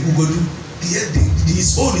behind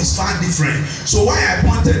his own is far different. So why I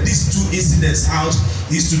pointed these two incidents out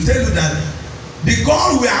is to tell you that the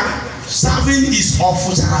God we are serving is of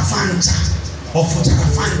Futarafancha.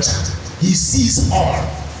 He sees all.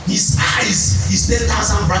 His eyes is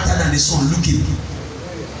 10,000 brighter than the sun looking.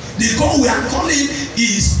 The God we are calling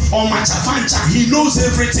is Omachafancha. He knows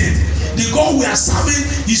everything. The God we are serving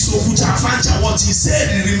is Ofutarafancha. What he said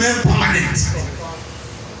will remain permanent.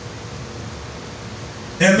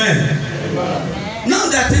 Amen. Now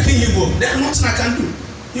they are taking him home. There is nothing I can do.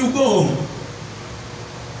 He will go home.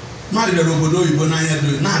 Now the Robodo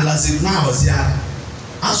Ibonaya now last now was here.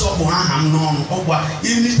 As of I'm known,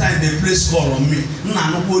 anytime they place call on me, no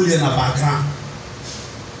only in the background.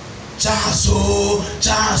 Chaso.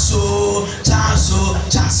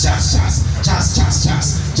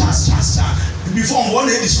 Before one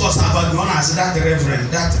day discuss about one as that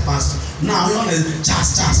reverend, that pastor. Now you want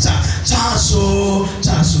chaso.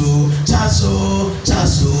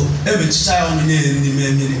 Every child on the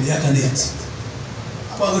canet.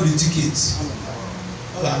 About the tickets.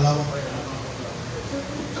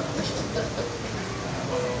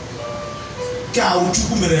 Ka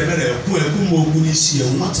Uchukwu mere ekwu m okwu n'isi ya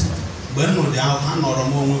nwata mgbe nnọdụ ahụ ha nọrọ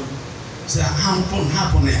m onwe say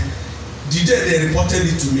happen ya. The day they reported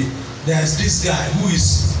it to me, there's this guy who is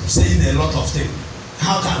saying a lot of things.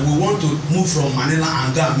 How can we want to move from Manila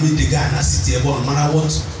and go and meet the guy in a city no matter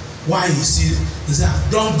what? Why he said,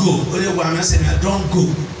 don't go. I said, don't go.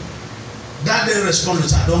 That day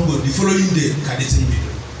responded, I don't go. The following day, Kaditi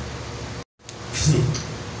video.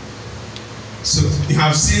 So you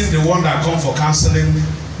have seen the one that come for counseling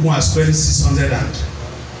who has spent 600 and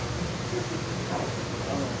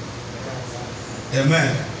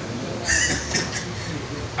amen.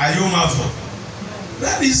 Are you marvel?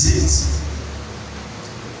 That is it.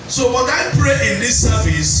 So what I pray in this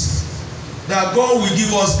service, that God will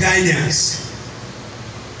give us guidance.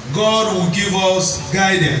 God will give us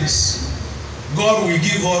guidance. God will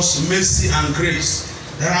give us mercy and grace.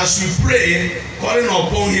 That as we pray, calling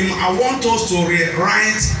upon Him, I want us to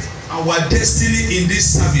rewrite our destiny in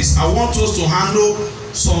this service. I want us to handle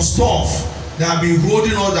some stuff that have been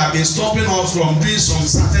holding us, that have been stopping us from doing some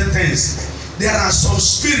certain things. There are some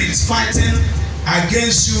spirits fighting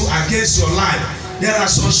against you, against your life. There are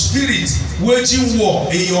some spirits waging war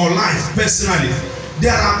in your life personally.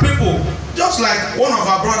 There are people, just like one of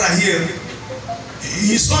our brother here,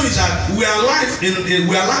 his son is that we are live in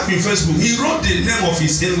Facebook. He wrote the name of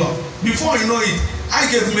his in-law. Before you know it, I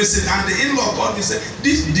gave a message and the in-law called me and said,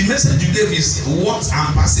 the message you gave is what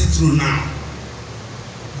I'm passing through now.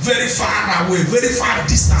 Very far away, very far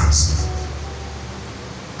distance.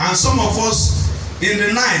 And some of us in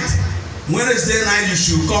the night, Wednesday night you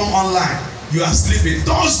should come online. You are sleeping.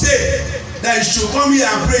 Thursday that you should come here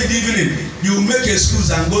and pray in the evening. You make excuse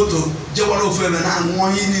and go to Jewalo Femen and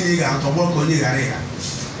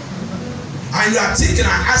you are thinking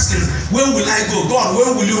and asking, when will I go? God,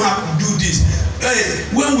 when will you have to do this? Hey,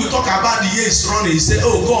 when we talk about the years running, you say,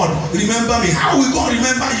 oh God, remember me. How will God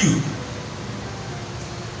remember you?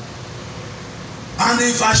 And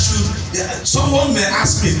if I should, someone may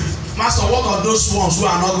ask me, Master, what are those ones who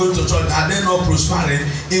are not going to church? Are they not prospering?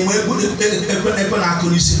 In my good,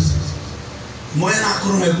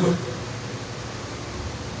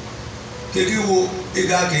 Kekiwo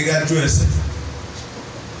kega dress.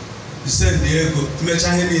 He said, Diego,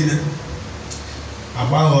 Mechahini,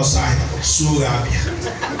 about our side, so happy.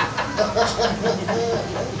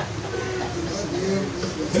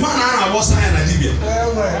 The man I was saying at Dibia.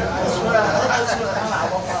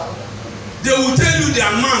 They will tell you the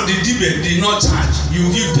amount the Dibia did not charge, you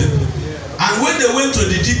give them. And when they went to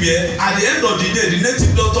the Dibia, at the end of the day, the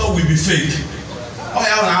native doctor will be fake. Oh,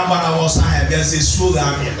 yeah, I was saying, there's a slow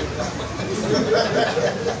happy.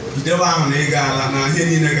 Never have a nigga, and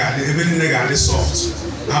any nigga, every nigga is soft.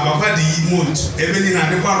 Ababa the mood, everything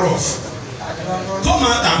are never rough. Come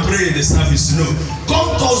out and pray in the service. No.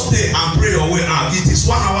 Come Thursday and pray your way out. It is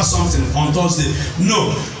 1 hour something on Thursday.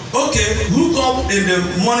 No. Okay, hook up in the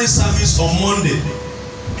morning service on Monday.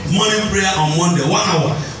 Morning prayer on Monday, 1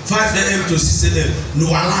 hour, 5 a.m. to 6 a.m.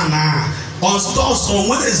 No, on Thursday,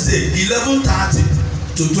 on Wednesday, 11:30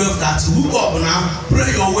 to 12:30. Hook up now,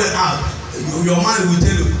 pray your way out. Your mind will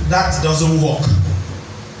tell you that doesn't work.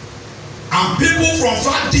 And people from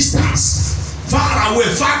far distance, far away,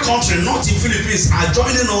 far country, not in Philippines, are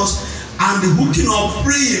joining us and hooking up,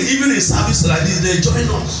 praying. Even in service like this, they join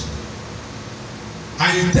us. And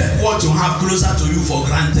you take what you have closer to you for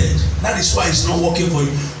granted. That is why it's not working for you.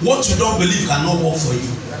 What you don't believe cannot work for you.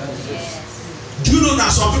 Do you know that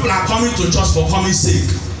some people are coming to church for coming sake?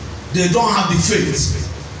 They don't have the faith.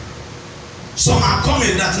 Some are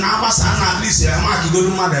coming that now at least I'm not going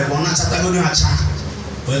to mother, but not going to acha.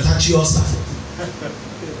 But that's yours.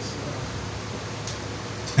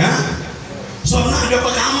 So now the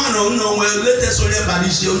Pokemon no well let us only by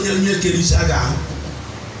this only Kirishaga.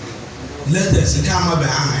 Let us come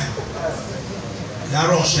behind.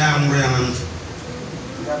 Yarosh Yamran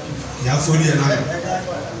Yafuri and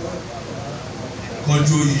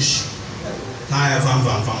Conjuish.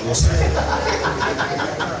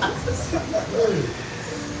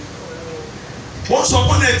 Once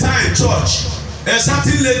upon a time, church, a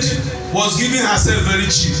certain lady was giving herself very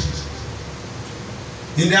cheap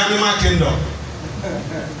in the animal kingdom.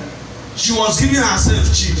 She was giving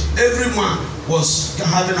herself cheap. Every man was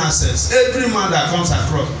having access. Every man that comes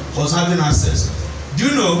across was having access. Do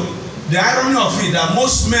you know the irony of it that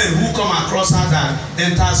most men who come across her that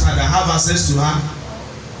enters her that have access to her?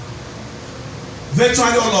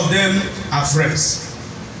 Virtually all of them are friends.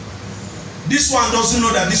 This one doesn't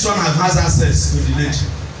know that this one has access to the lady.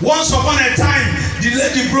 Once upon a time, the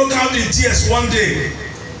lady broke out in tears one day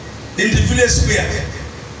in the village square.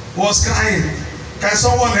 Was crying. Can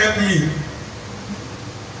someone help me?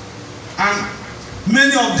 And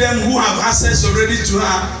many of them who have access already to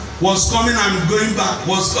her was coming and going back,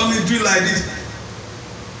 was coming doing like this.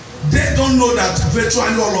 They don't know that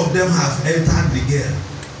virtually all of them have entered the girl.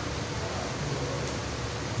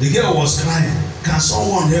 The girl was crying. Can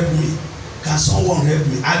someone help me? Can someone help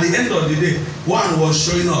me? At the end of the day, one was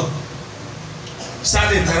showing up,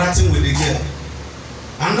 started interacting with the girl.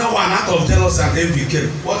 Another one, out of jealousy and envy,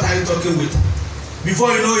 came. What are you talking with?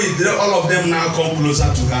 Before you know it, all of them now come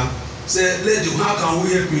closer to her. Say, lady, how can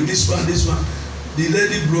we help you? This one, this one. The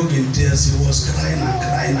lady broke in tears. She was crying and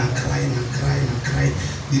crying and crying and crying and crying.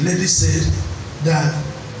 The lady said that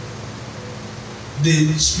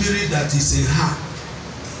the spirit that is in her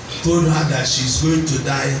told her that she's going to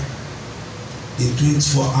die in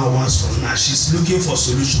 24 hours from now. She's looking for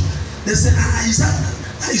solution. They said,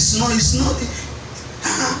 it's not.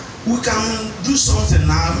 We can do something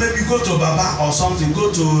now. Maybe go to Baba or something.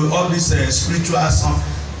 Go to all these spiritual songs.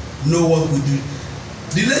 Know what we do.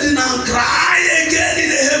 The lady now cry again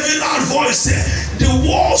in a heavy loud voice. The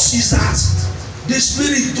worst is that the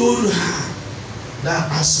spirit told her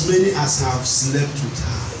that as many as have slept with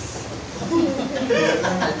her,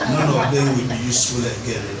 none of them will be useful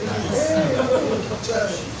again in life.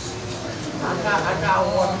 I got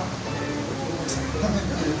one.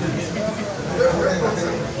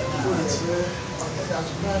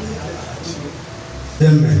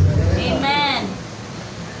 Amen. Amen.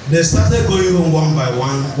 They started going on one by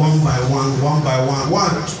one.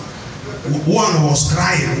 One was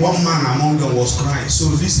crying. One man among them was crying. So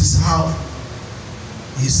this is how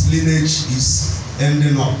his lineage is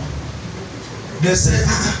ending up. They said,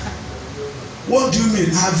 what do you mean?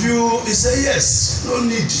 Have you? He said, yes. No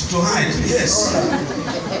need to hide. Yes.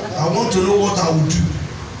 I want to know what I will do.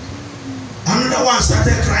 Another one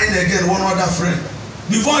started crying again, one other friend.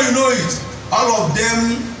 Before you know it, all of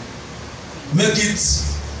them make it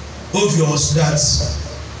obvious that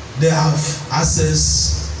they have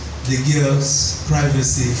accessed the girl's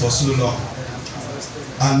privacy for so long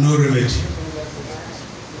and no remedy.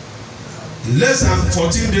 In less than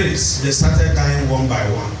 14 days, they started dying one by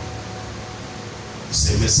one. It's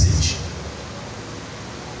a message.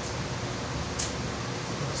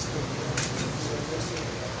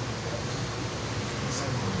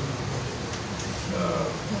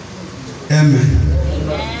 Amen.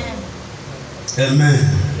 Amen.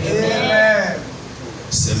 Amen.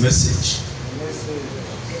 It's a message.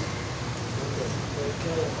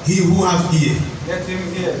 He who have ear,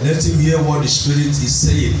 let him hear what the Spirit is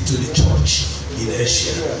saying to the church in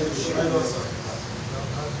Asia.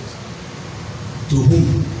 To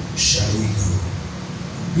whom shall we go?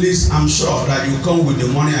 Please, I'm sure that you come with the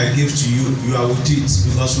money I gave to you. You are with it,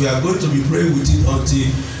 because we are going to be praying with it until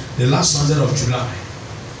the last Sunday of July.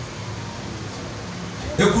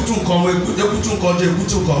 When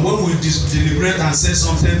we deliberate and say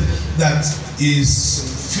something that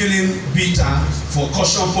is feeling bitter for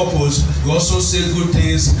caution purpose, we also say good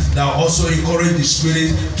things that also encourage the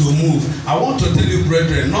spirit to move. I want to tell you,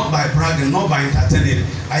 brethren, not by bragging, not by entertaining,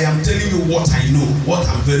 I am telling you what I know, what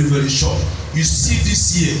I'm very, very sure. You see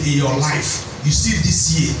this year in your life, you see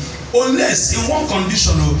this year, unless in one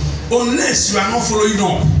condition, unless you are not following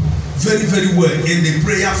up very, very well in the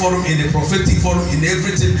prayer forum, in the prophetic forum, in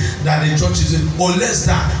everything that the church is in, unless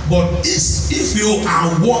that. But if you are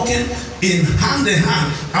walking in hand,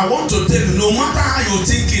 I want to tell you, no matter how you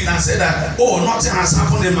think it and say that, oh, nothing has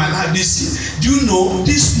happened in my life this year, do you know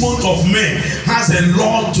this month of May has a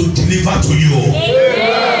lot to deliver to you?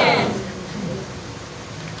 Amen.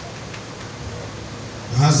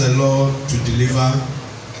 Has a lot to deliver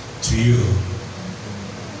to you.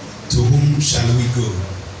 To whom shall we go?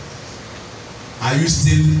 Are you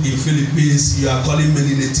still in Philippines? You are calling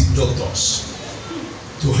many native doctors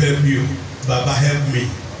to help you. Baba, help me.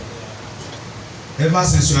 Ever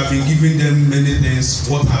since you have been giving them many things,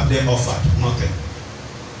 what have they offered? Nothing.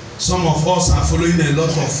 Some of us are following a lot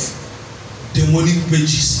of demonic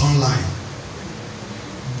pages online.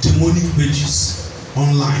 Demonic pages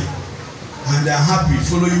online. And they are happy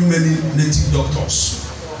following many native doctors.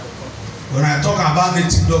 When I talk about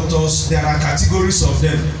native doctors, there are categories of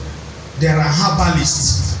them. There are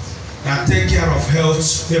herbalists that take care of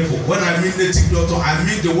health people. When I mean native doctor, I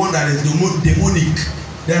mean the one that is demonic.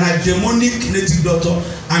 There are demonic native doctor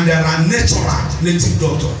and there are natural native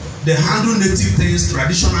doctor. They handle native things,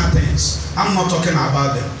 traditional things. I'm not talking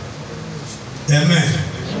about them. Amen.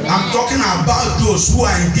 I'm talking about those who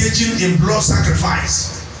are engaging in blood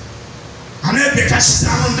sacrifice. And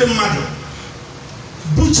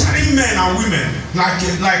butchering men and women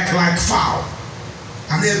like fowl.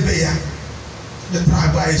 And the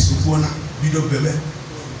tribe is Upona. Video baby.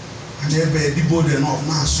 And then be bold enough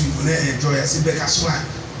now so you can enjoy it. See Bekashwa.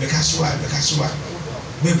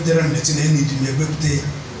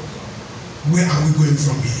 Where are we going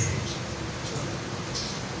from here?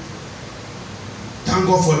 Thank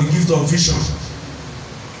God for the gift of vision.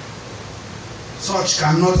 Such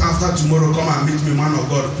cannot after tomorrow come and meet me, man of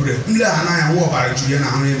God, pray. Go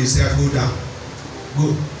down.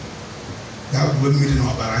 Go. That will be meeting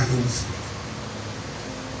of Barahilf.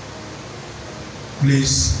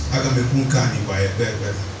 Please, I can be Kunkani by a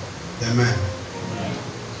bed. Amen.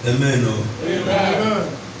 Amen. Amen.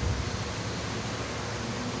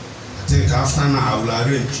 I think after now I will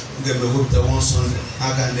arrange. Get me hope the one Sunday.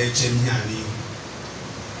 I can let him hear me.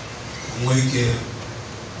 I'm waiting.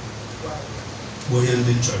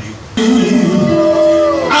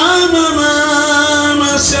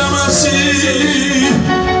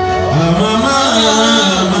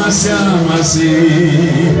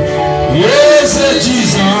 Yes,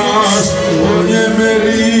 Jesus.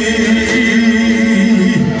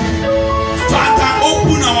 Father,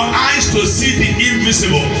 open our eyes to see the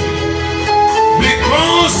invisible.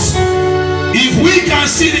 Because if we can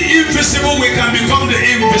see the invisible, we can become the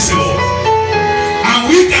invisible. And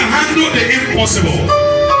we can handle the impossible.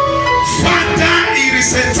 Father, it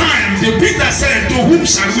is a time. The Peter said, to whom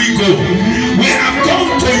shall we go? We have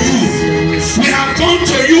come to you. We have come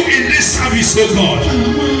to you in this service, oh God.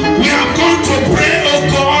 We have come to pray, oh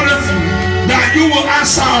God, that you will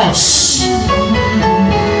answer us.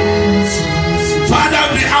 Father,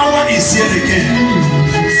 the hour is here again.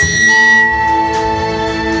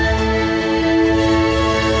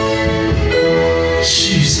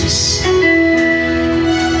 Jesus.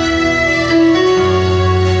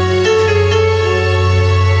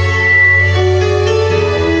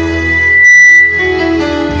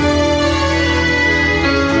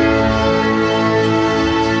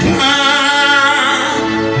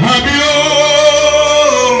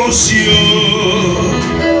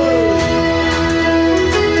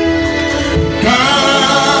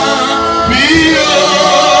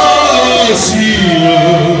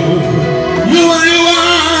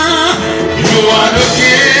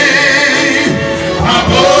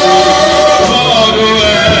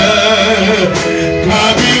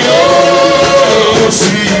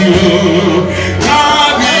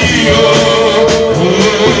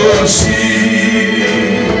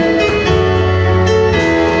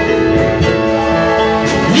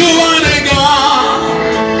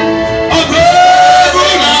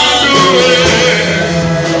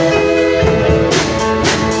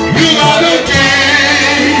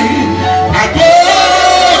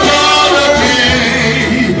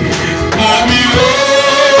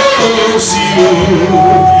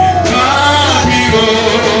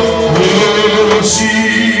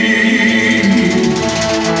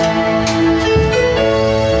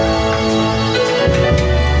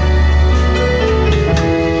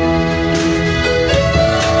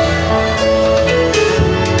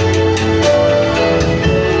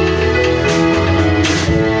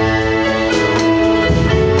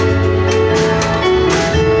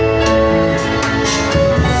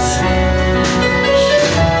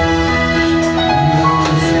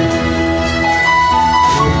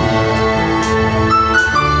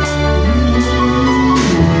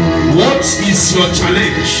 Your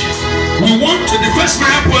challenge. We want to, the first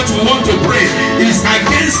prayer point we want to pray is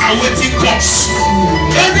against awaiting cause.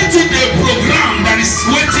 Anything they program that is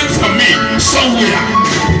waiting for me somewhere,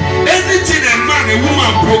 anything a man, a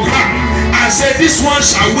woman program and say this one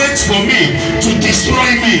shall wait for me to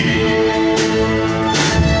destroy me,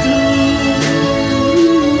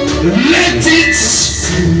 let it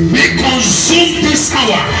be consumed this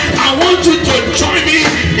hour. I want you to join me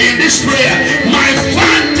in this prayer. My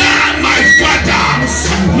Father, my Father,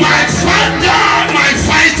 my Father, my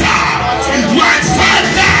fighter, my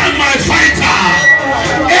Father, my fighter.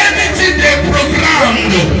 Anything they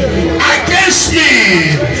programmed against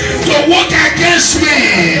me, to work against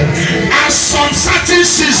me at some certain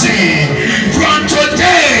season, from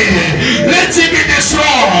today, let it be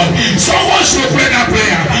destroyed. Someone should pray that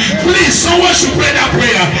prayer. Please, someone should pray that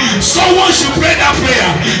prayer. Someone should pray that prayer.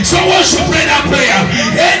 Someone should pray that prayer.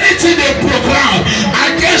 Anything they program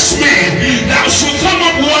against me that should come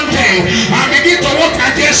up one day and begin to work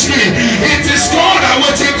against me, it is called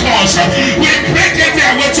awaiting cause. We break every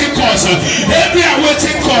awaiting cause, every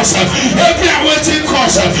awaiting cause, every awaiting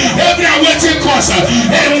cause, every awaiting cause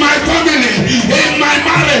in my family, in my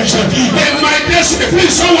marriage, in my destiny.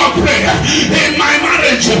 Please, someone pray. In my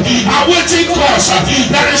marriage, awaiting cause,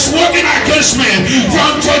 that is working against me,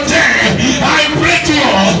 from today, I break you.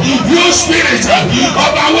 You spirit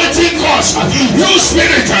of a waiting cause, you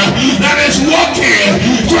spirit that is working,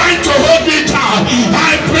 trying to hold me down,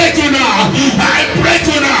 I break you now. I break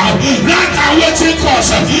you now. That a waiting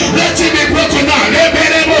cause, let it be broken now.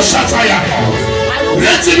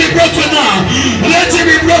 Let it be broken now. Let it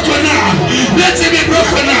be broken now. Let it be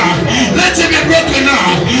broken now. Let it be broken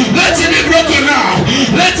now. Let it be broken now.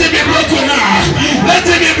 Let it be broken now. Let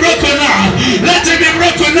it be broken now. Let it be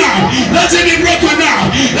broken now. Let it be broken now.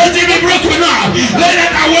 Let it be broken now. Let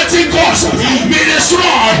that awaiting cause be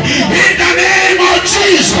destroyed in the name of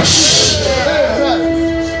Jesus.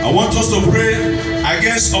 I want us to pray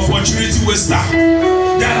against opportunity waster.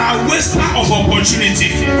 There are waster of opportunity.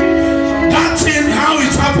 That thing, how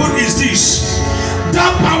it happened is this.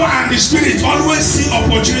 That power and the spirit always see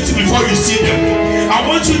opportunity before you see them. I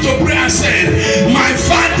want you to pray and say, my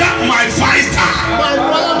Father, my fighter. My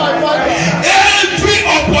Father, my fighter. Every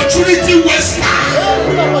opportunity waster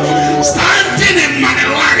standing in my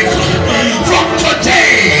life from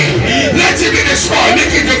today, let it be destroyed.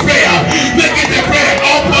 Make it a prayer. Make it a prayer.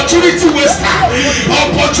 Opportunity waster.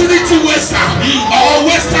 Opportunity waster. All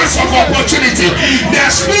wasters of opportunity. The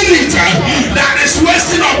spirit that is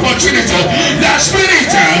wasting opportunity. The spirit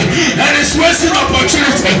that is wasting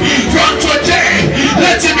opportunity. From today,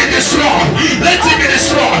 let it be destroyed. Let it be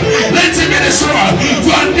destroyed. Let it be destroyed.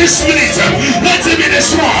 From this minute, let it be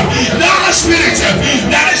destroyed. That spirit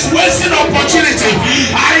that is wasting opportunity,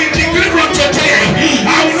 I decree from today,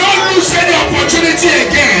 I will not lose any opportunity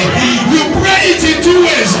again. You pray it in two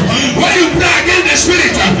ways. When you pray against the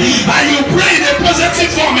spirit, and you pray in a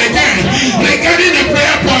positive form again, regarding the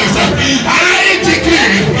prayer point, I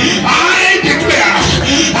decree, I declare,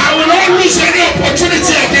 I will not lose any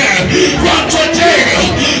opportunity again. From today,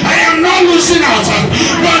 I am not losing out.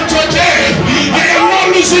 From today, I am not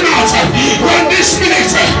losing out. From this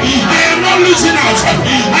minute, I am not losing out.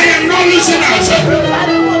 I am not losing out.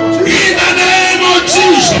 In the name of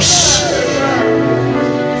Jesus.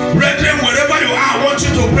 Brethren, wherever you are, I want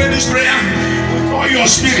you to pray this prayer with all your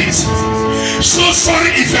spirit. So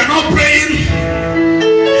sorry if you're not praying.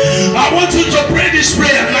 I want you to pray this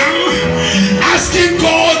prayer now, asking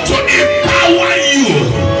God to empower you,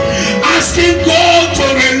 asking God to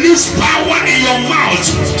release power in your mouth,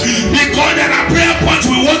 because there are prayer points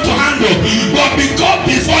we want to handle, but because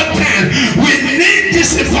before then we need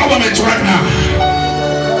this empowerment right now.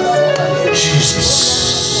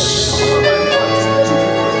 Jesus,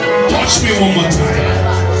 touch me one more time.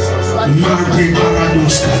 Mate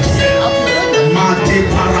parados kade, mate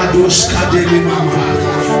parados kade ni mama.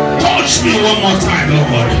 Touch me one more time,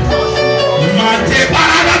 Lord. Mate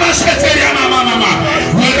parados kade mama.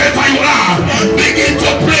 Wherever you are, begin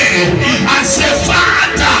to pray and say,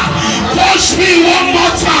 Father, touch me one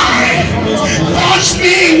more time. Touch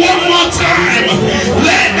me one more time.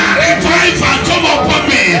 Let that revival come upon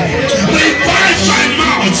me. Revive my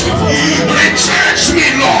mouth. Recharge me,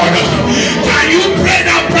 Lord. Can you pray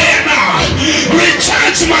that prayer now?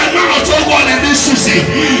 Recharge my mouth, oh God, in this season,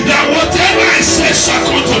 that whatever I say shall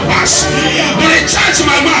come to pass. Recharge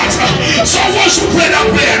my mouth. Someone should pray that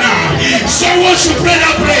prayer now. Someone should pray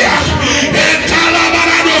that prayer.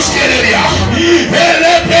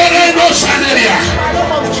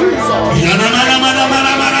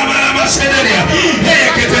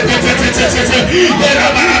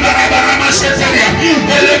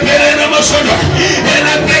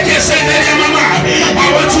 I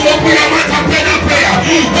want to open your mouth and pray that prayer.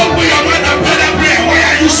 Open your mouth and pray that prayer. Why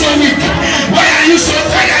are you so weak? Why are you so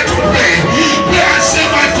tired to pray? Pray and say,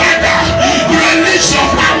 my Father, release your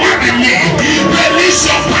power in me. Release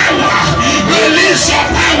your power. Release your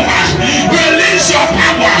power. Release your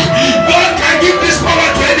power. God can give this power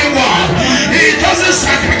to anyone. He doesn't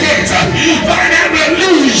segregate. Father,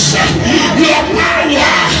 release your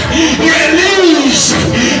power. Release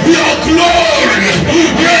your glory.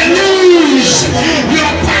 Release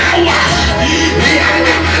your power.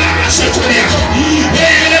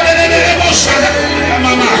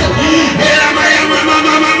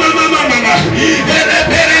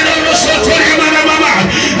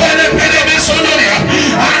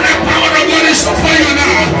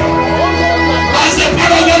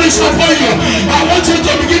 Upon you, I want you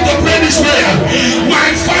to begin to pray this prayer.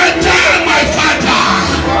 My Father, my Father.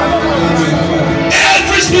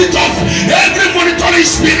 Every spirit of every monitoring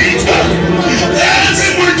spirit,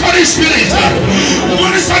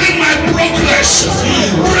 monitoring my progress,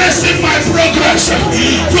 pressing my progress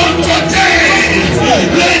from today,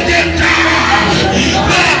 let them die.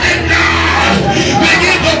 Let them die.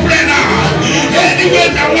 Begin to pray now.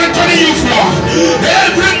 Anywhere that monitoring you from,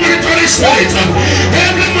 every monitoring spirit.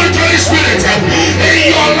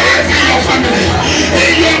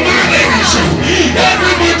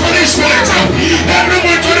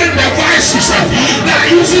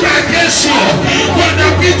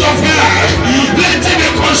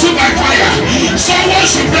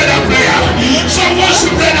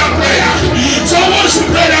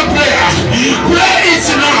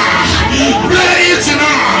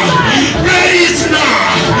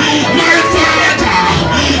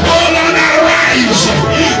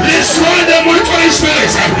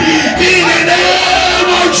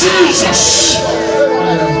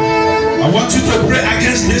 want you to pray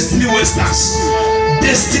against destiny wasters.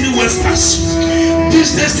 Destiny wasters.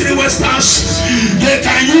 These destiny wasters, they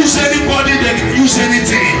can use anybody, they can use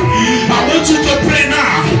anything. I want you to pray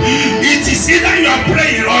now. It is either you are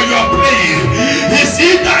praying or you are playing. It's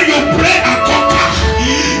either you pray and conquer.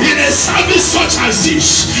 In a service such as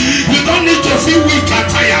this, you don't need to feel weak and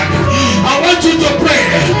tired. I want you to pray.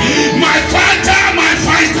 My Father, my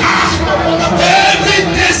fighter, every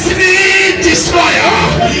destiny destroyer,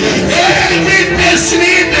 every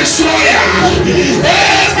destiny destroyer,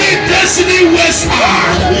 every destiny waster,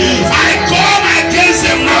 I come against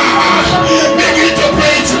them now. Begin to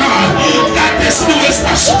pray it now. That destiny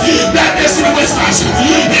wasters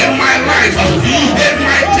in my life, in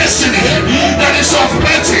my destiny, that is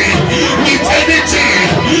operating with anything,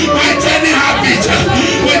 with any habit,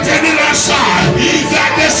 with any lifestyle,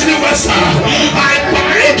 that destiny waster, I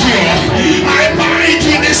bind you. I bind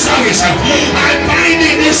you in this service. I bind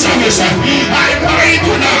in this service. I bind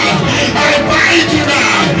you now. I bind you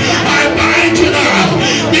now. I bind you now.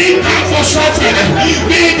 Be thou frustrated.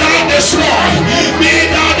 Be thou destroyed. Be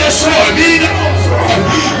thou destroyed. Be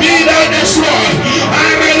thou destroyed. I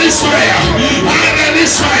release fire. I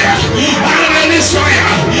release fire. I release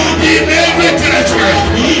fire in every territory,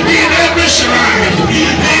 in every shrine,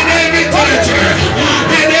 in every territory,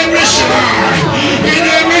 in every shrine, in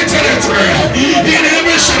every territory, in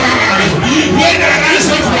every shrine. When I rise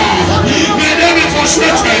up from, may they be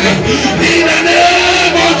frustrated in the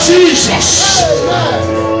name of Jesus.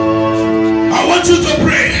 I want you to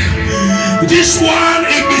pray. This one,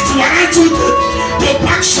 if it's warrant you to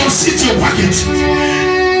pack some seed to your pocket,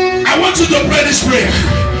 I want you to pray this prayer.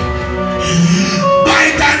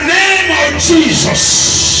 By the name of Jesus,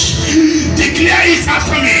 declare it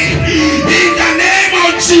after me. In the name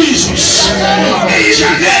of Jesus, in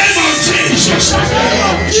the name of Jesus, I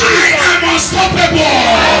am unstoppable.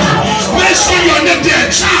 Mention your name there,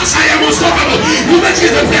 Charles. I am unstoppable. You make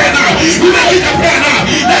it a prayer now. You make it a prayer now.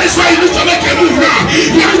 That is why you need to make a move now.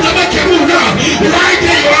 You need to make a move now. Right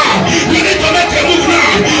there you are. You need to make a move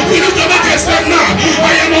now. You need to make a step now.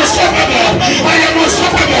 I am unstoppable. I am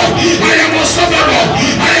unstoppable. I am unstoppable.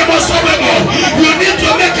 I am unstoppable. You need to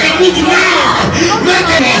make a move now. Make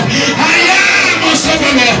a move. I am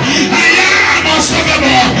unstoppable. I am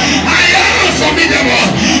unstoppable. I am formidable.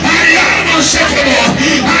 I am unshakable.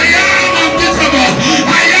 I am unbeatable.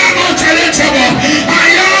 I am unchallengeable. I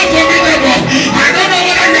am formidable. I don't know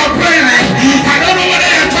whether you are praying. I don't know whether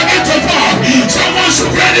you are talking to God. Someone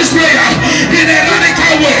should pray this prayer in a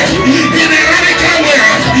radical way. In a radical way.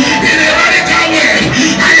 In a radical way.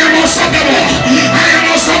 I am unstoppable. I am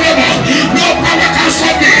unstoppable. No power can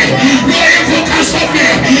stop me. No evil can stop me.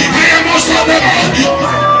 I am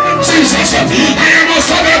unstoppable. Jesus, I am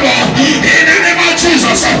unstoppable. In the name of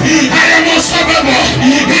Jesus, I am unstoppable.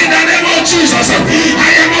 In the name of Jesus,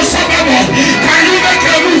 I am unstoppable. Can you make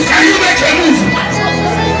a move? Can you make a move?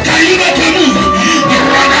 Can you make a move?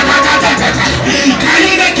 Can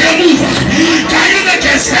you make a move? Can you make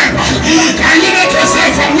a step? Can you make a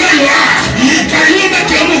step from where you are? Can you make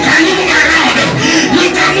a move? Can you move around?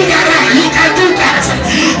 You can move around. You can do that.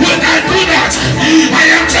 You can do that. I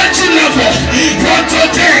am changing level from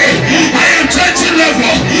today. I am changing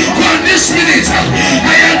level from this minute.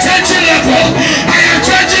 I am changing level. I am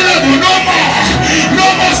changing level. No more. No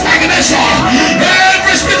more stagnation.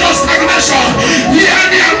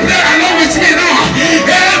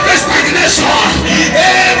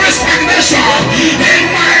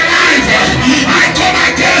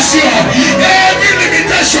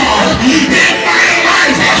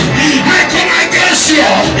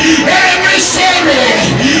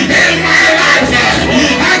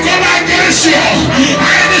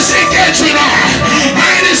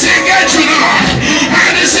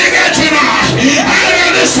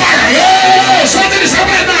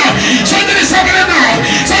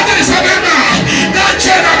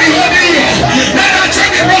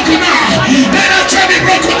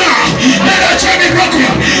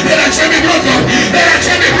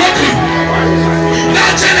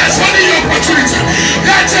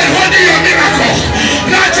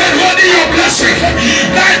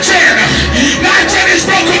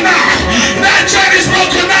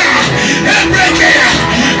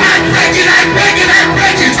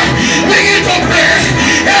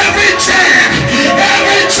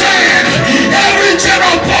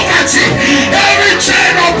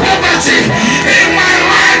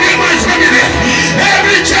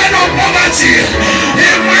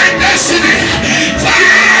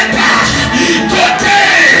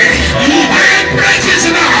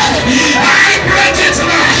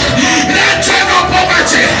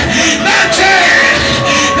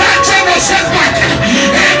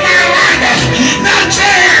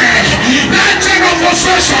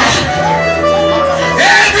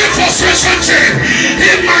 limitation chain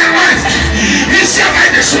in my life is here by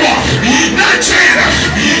this wall. That chain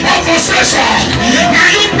of frustration. Can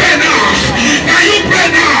you pray now? Can you pray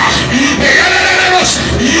now?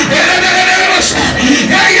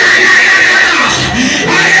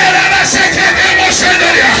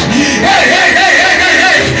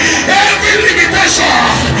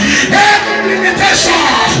 Every limitation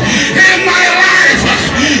in my life,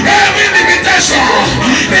 every limitation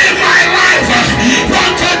in my life,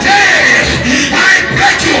 from today, I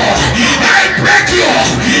break you,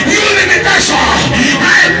 you limitation,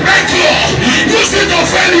 I break you, you spirit of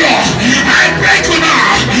failure, I break you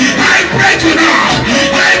now, I break you now,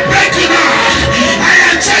 I break you now, I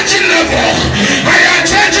am changing level, I am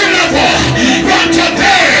changing level, from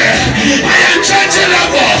today, I am changing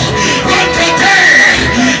level, from today,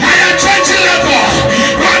 I am changing level,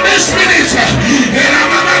 from this minute,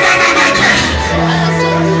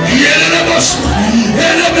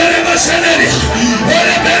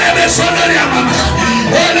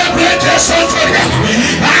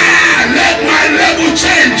 let my level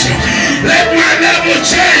change. Let my level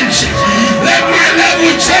change. Let my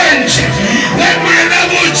level change. Let my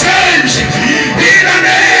level change. In the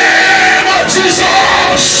name of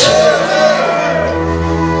Jesus.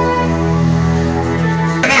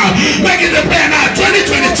 Make it a prayer now.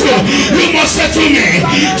 2022, you must say to me.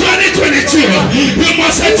 2022, you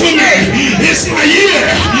must say to me. It's my year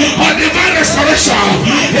of divine restoration.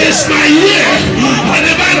 It's my year of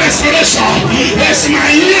divine restoration. It's my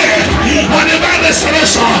year of divine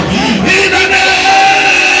restoration. In the name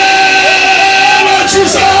of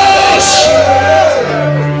Jesus.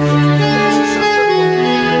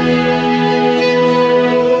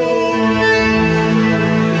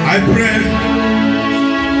 I pray.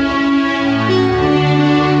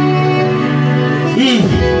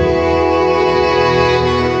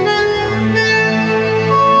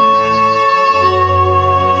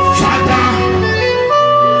 Father,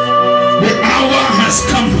 the hour has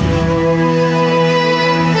come.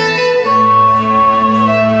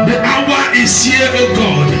 The hour is here, oh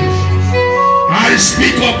God. I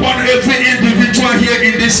speak upon every individual here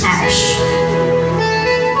in this house.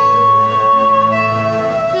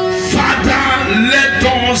 Father, let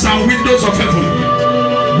doors and windows of heaven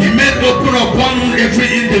be made open upon every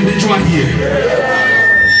individual here.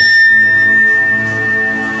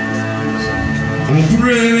 I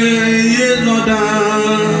pray, Lord,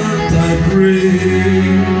 that I pray.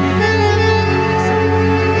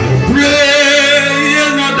 I pray,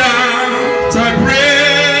 Lord, that I pray.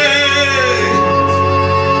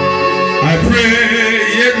 I pray,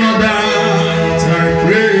 Lord, that I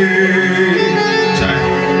pray.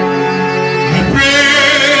 I pray,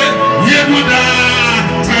 Lord,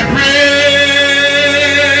 that I pray.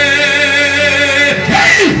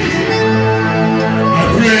 Hey! I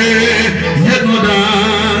pray.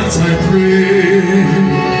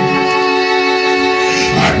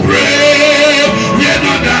 I pray, yet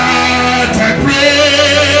not that I pray.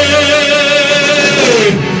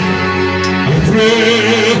 I pray,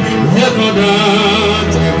 yet not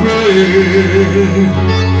that I pray.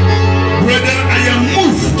 Brother, I am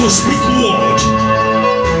moved to speak word.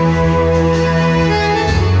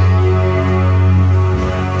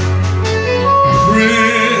 I pray,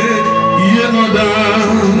 yet not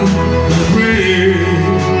that I pray.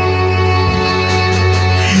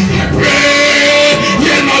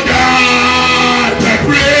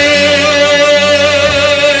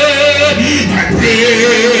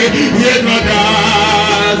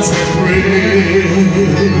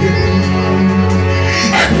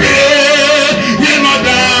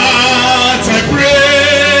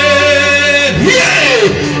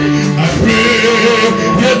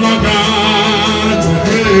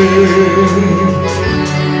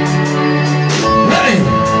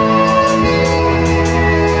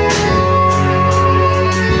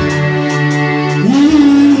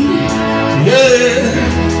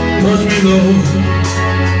 Touch me, Lord.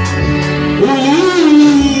 Ooh,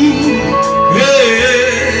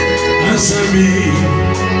 yeah, answer me.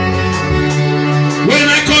 When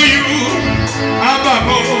I call you, Abba,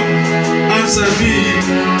 answer me.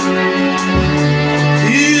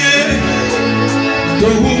 Yeah, to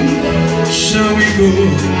whom shall we go?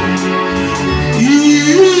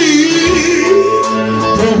 Yeah,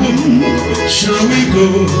 to whom shall we go?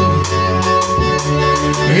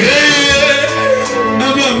 Yeah,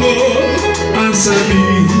 Abba, answer me.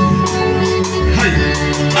 Hi.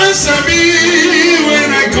 Answer me when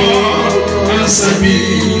I call. Answer me.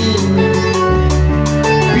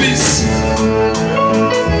 Please.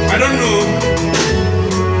 I don't know.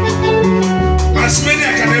 As many I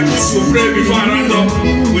can able to pray before I round up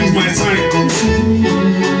with my time.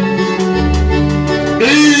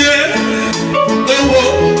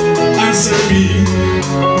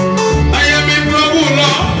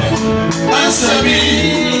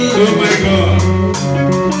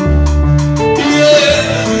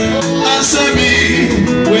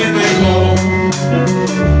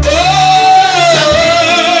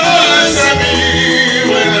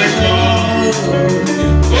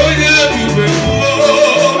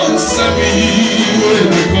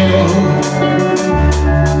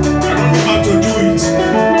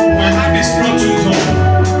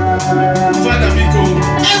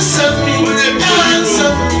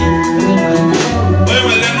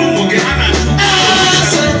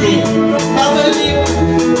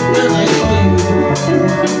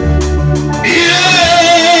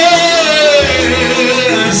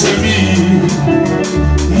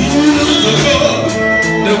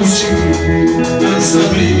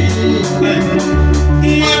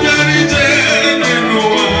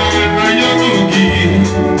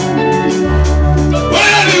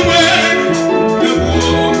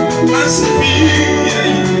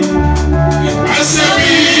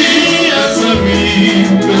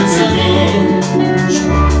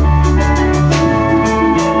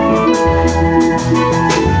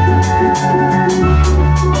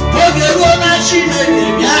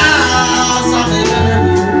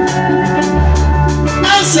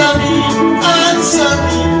 answer me, answer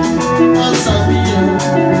me, answer me.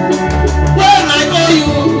 When I call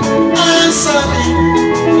you, answer me.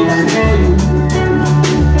 When I call you,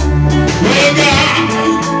 oh God,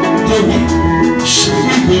 to whom shall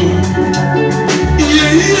we go?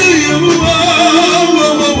 Yeah, yeah, yeah, whoa,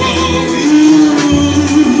 whoa, whoa, whoa.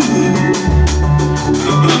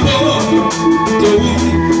 To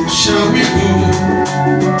whom shall we go?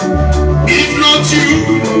 If not you,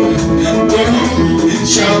 to whom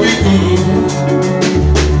shall we go?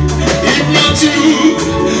 If not you,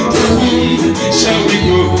 to whom shall we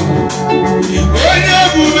go? When you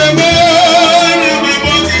move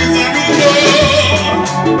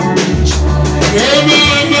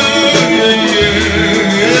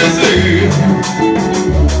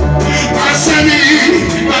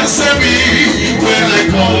answer me when I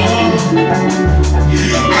call.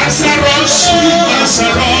 Answer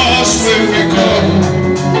us when we call.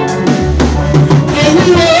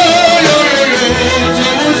 Oh,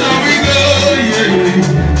 shall we go?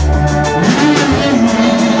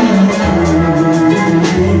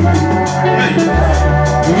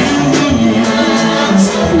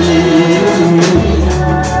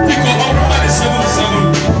 Pick up all the 7-7.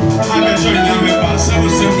 I'm enjoying that member.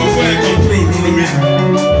 7-7 before I control.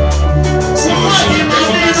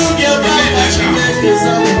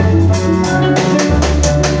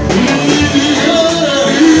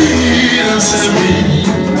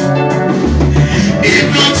 If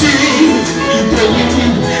not you, to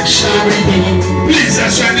whom shall we go? Please,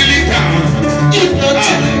 as you are kneeling down, if not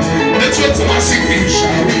you, let's go to our singing.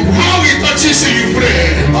 How it touches you, you pray.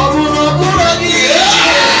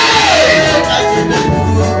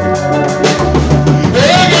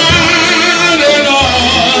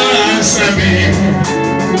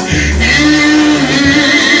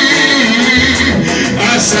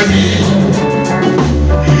 Answer me.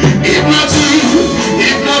 If not you,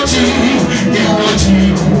 if not you, if not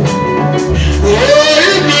you. Oh,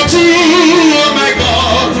 if not you, oh my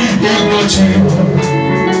God, if not you.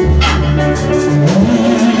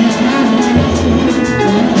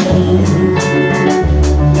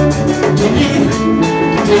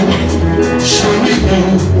 To whom shall we go?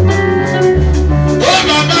 Oh,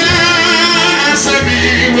 Baba, answer me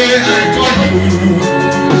when I call you.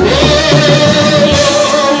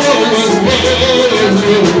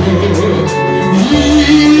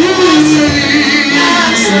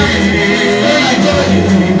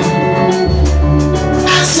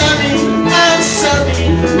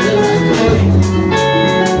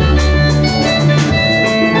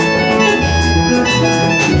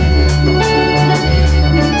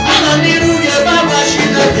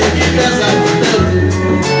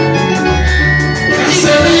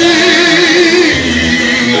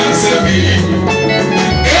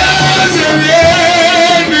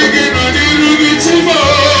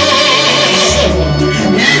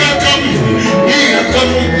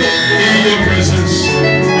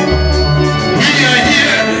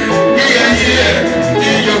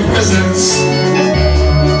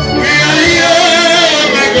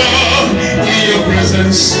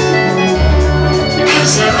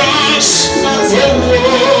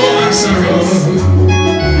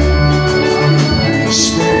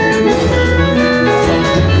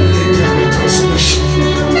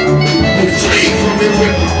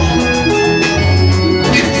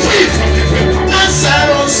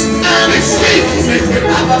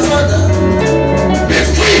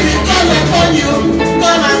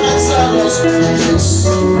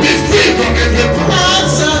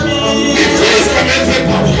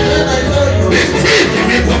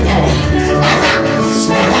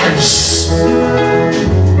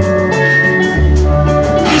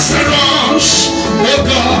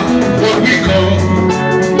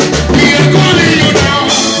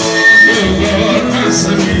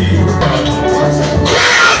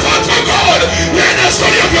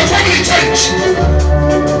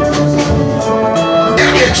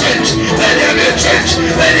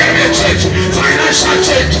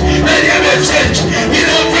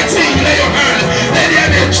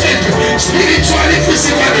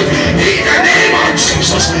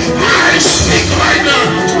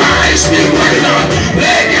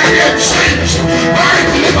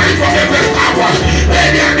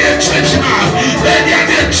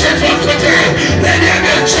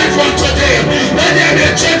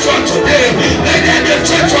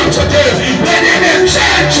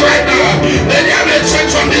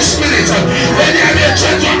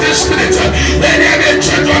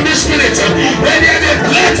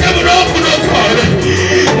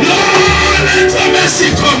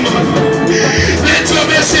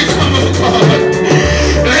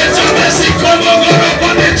 Let your mercy come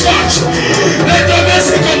upon the church. Let your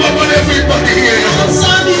mercy come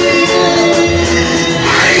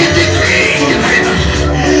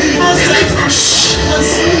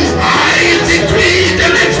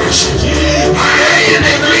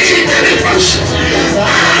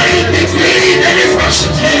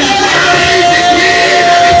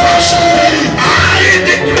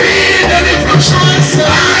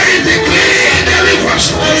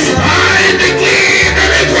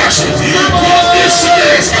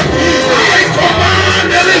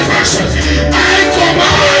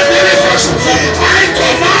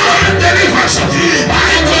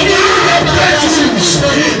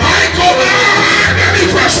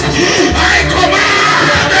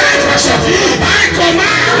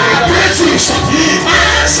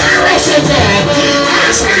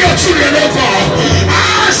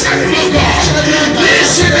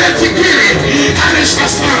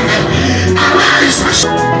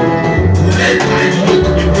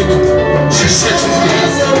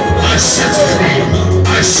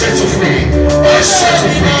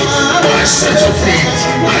I set you free.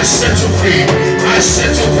 I set you free. I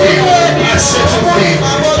set you free. I set you free.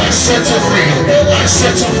 I set you free. I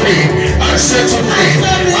set you free. I set you free.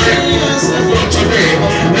 I go today.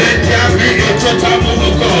 Let there be a total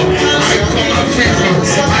move of God. I command freedom.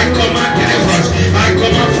 I command deliverance. I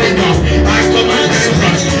command freedom. I command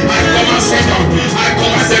deliverance. I command freedom. I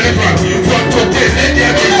command deliverance. From today, let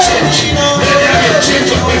there be a change. Let there be a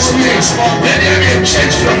change of experience. Let there be a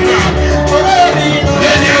change from now.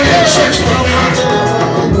 Let there be a change from now.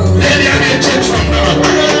 Let there be a change from now.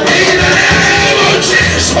 In the name of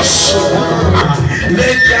Jesus.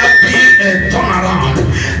 Let there be a turnaround.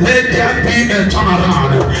 Let there be a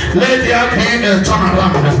turnaround. Let there be a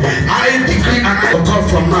turnaround. I decree an act of God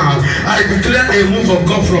from now. I declare a move of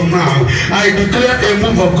God from now. I declare a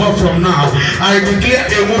move of God from now. I declare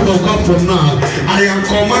a move of God from now. I am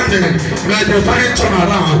commanding the divine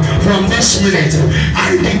turnaround from this minute.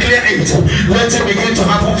 I declare it. Let it begin to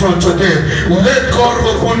happen from today. Let God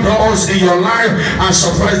open doors in your life and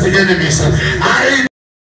surprise the enemies.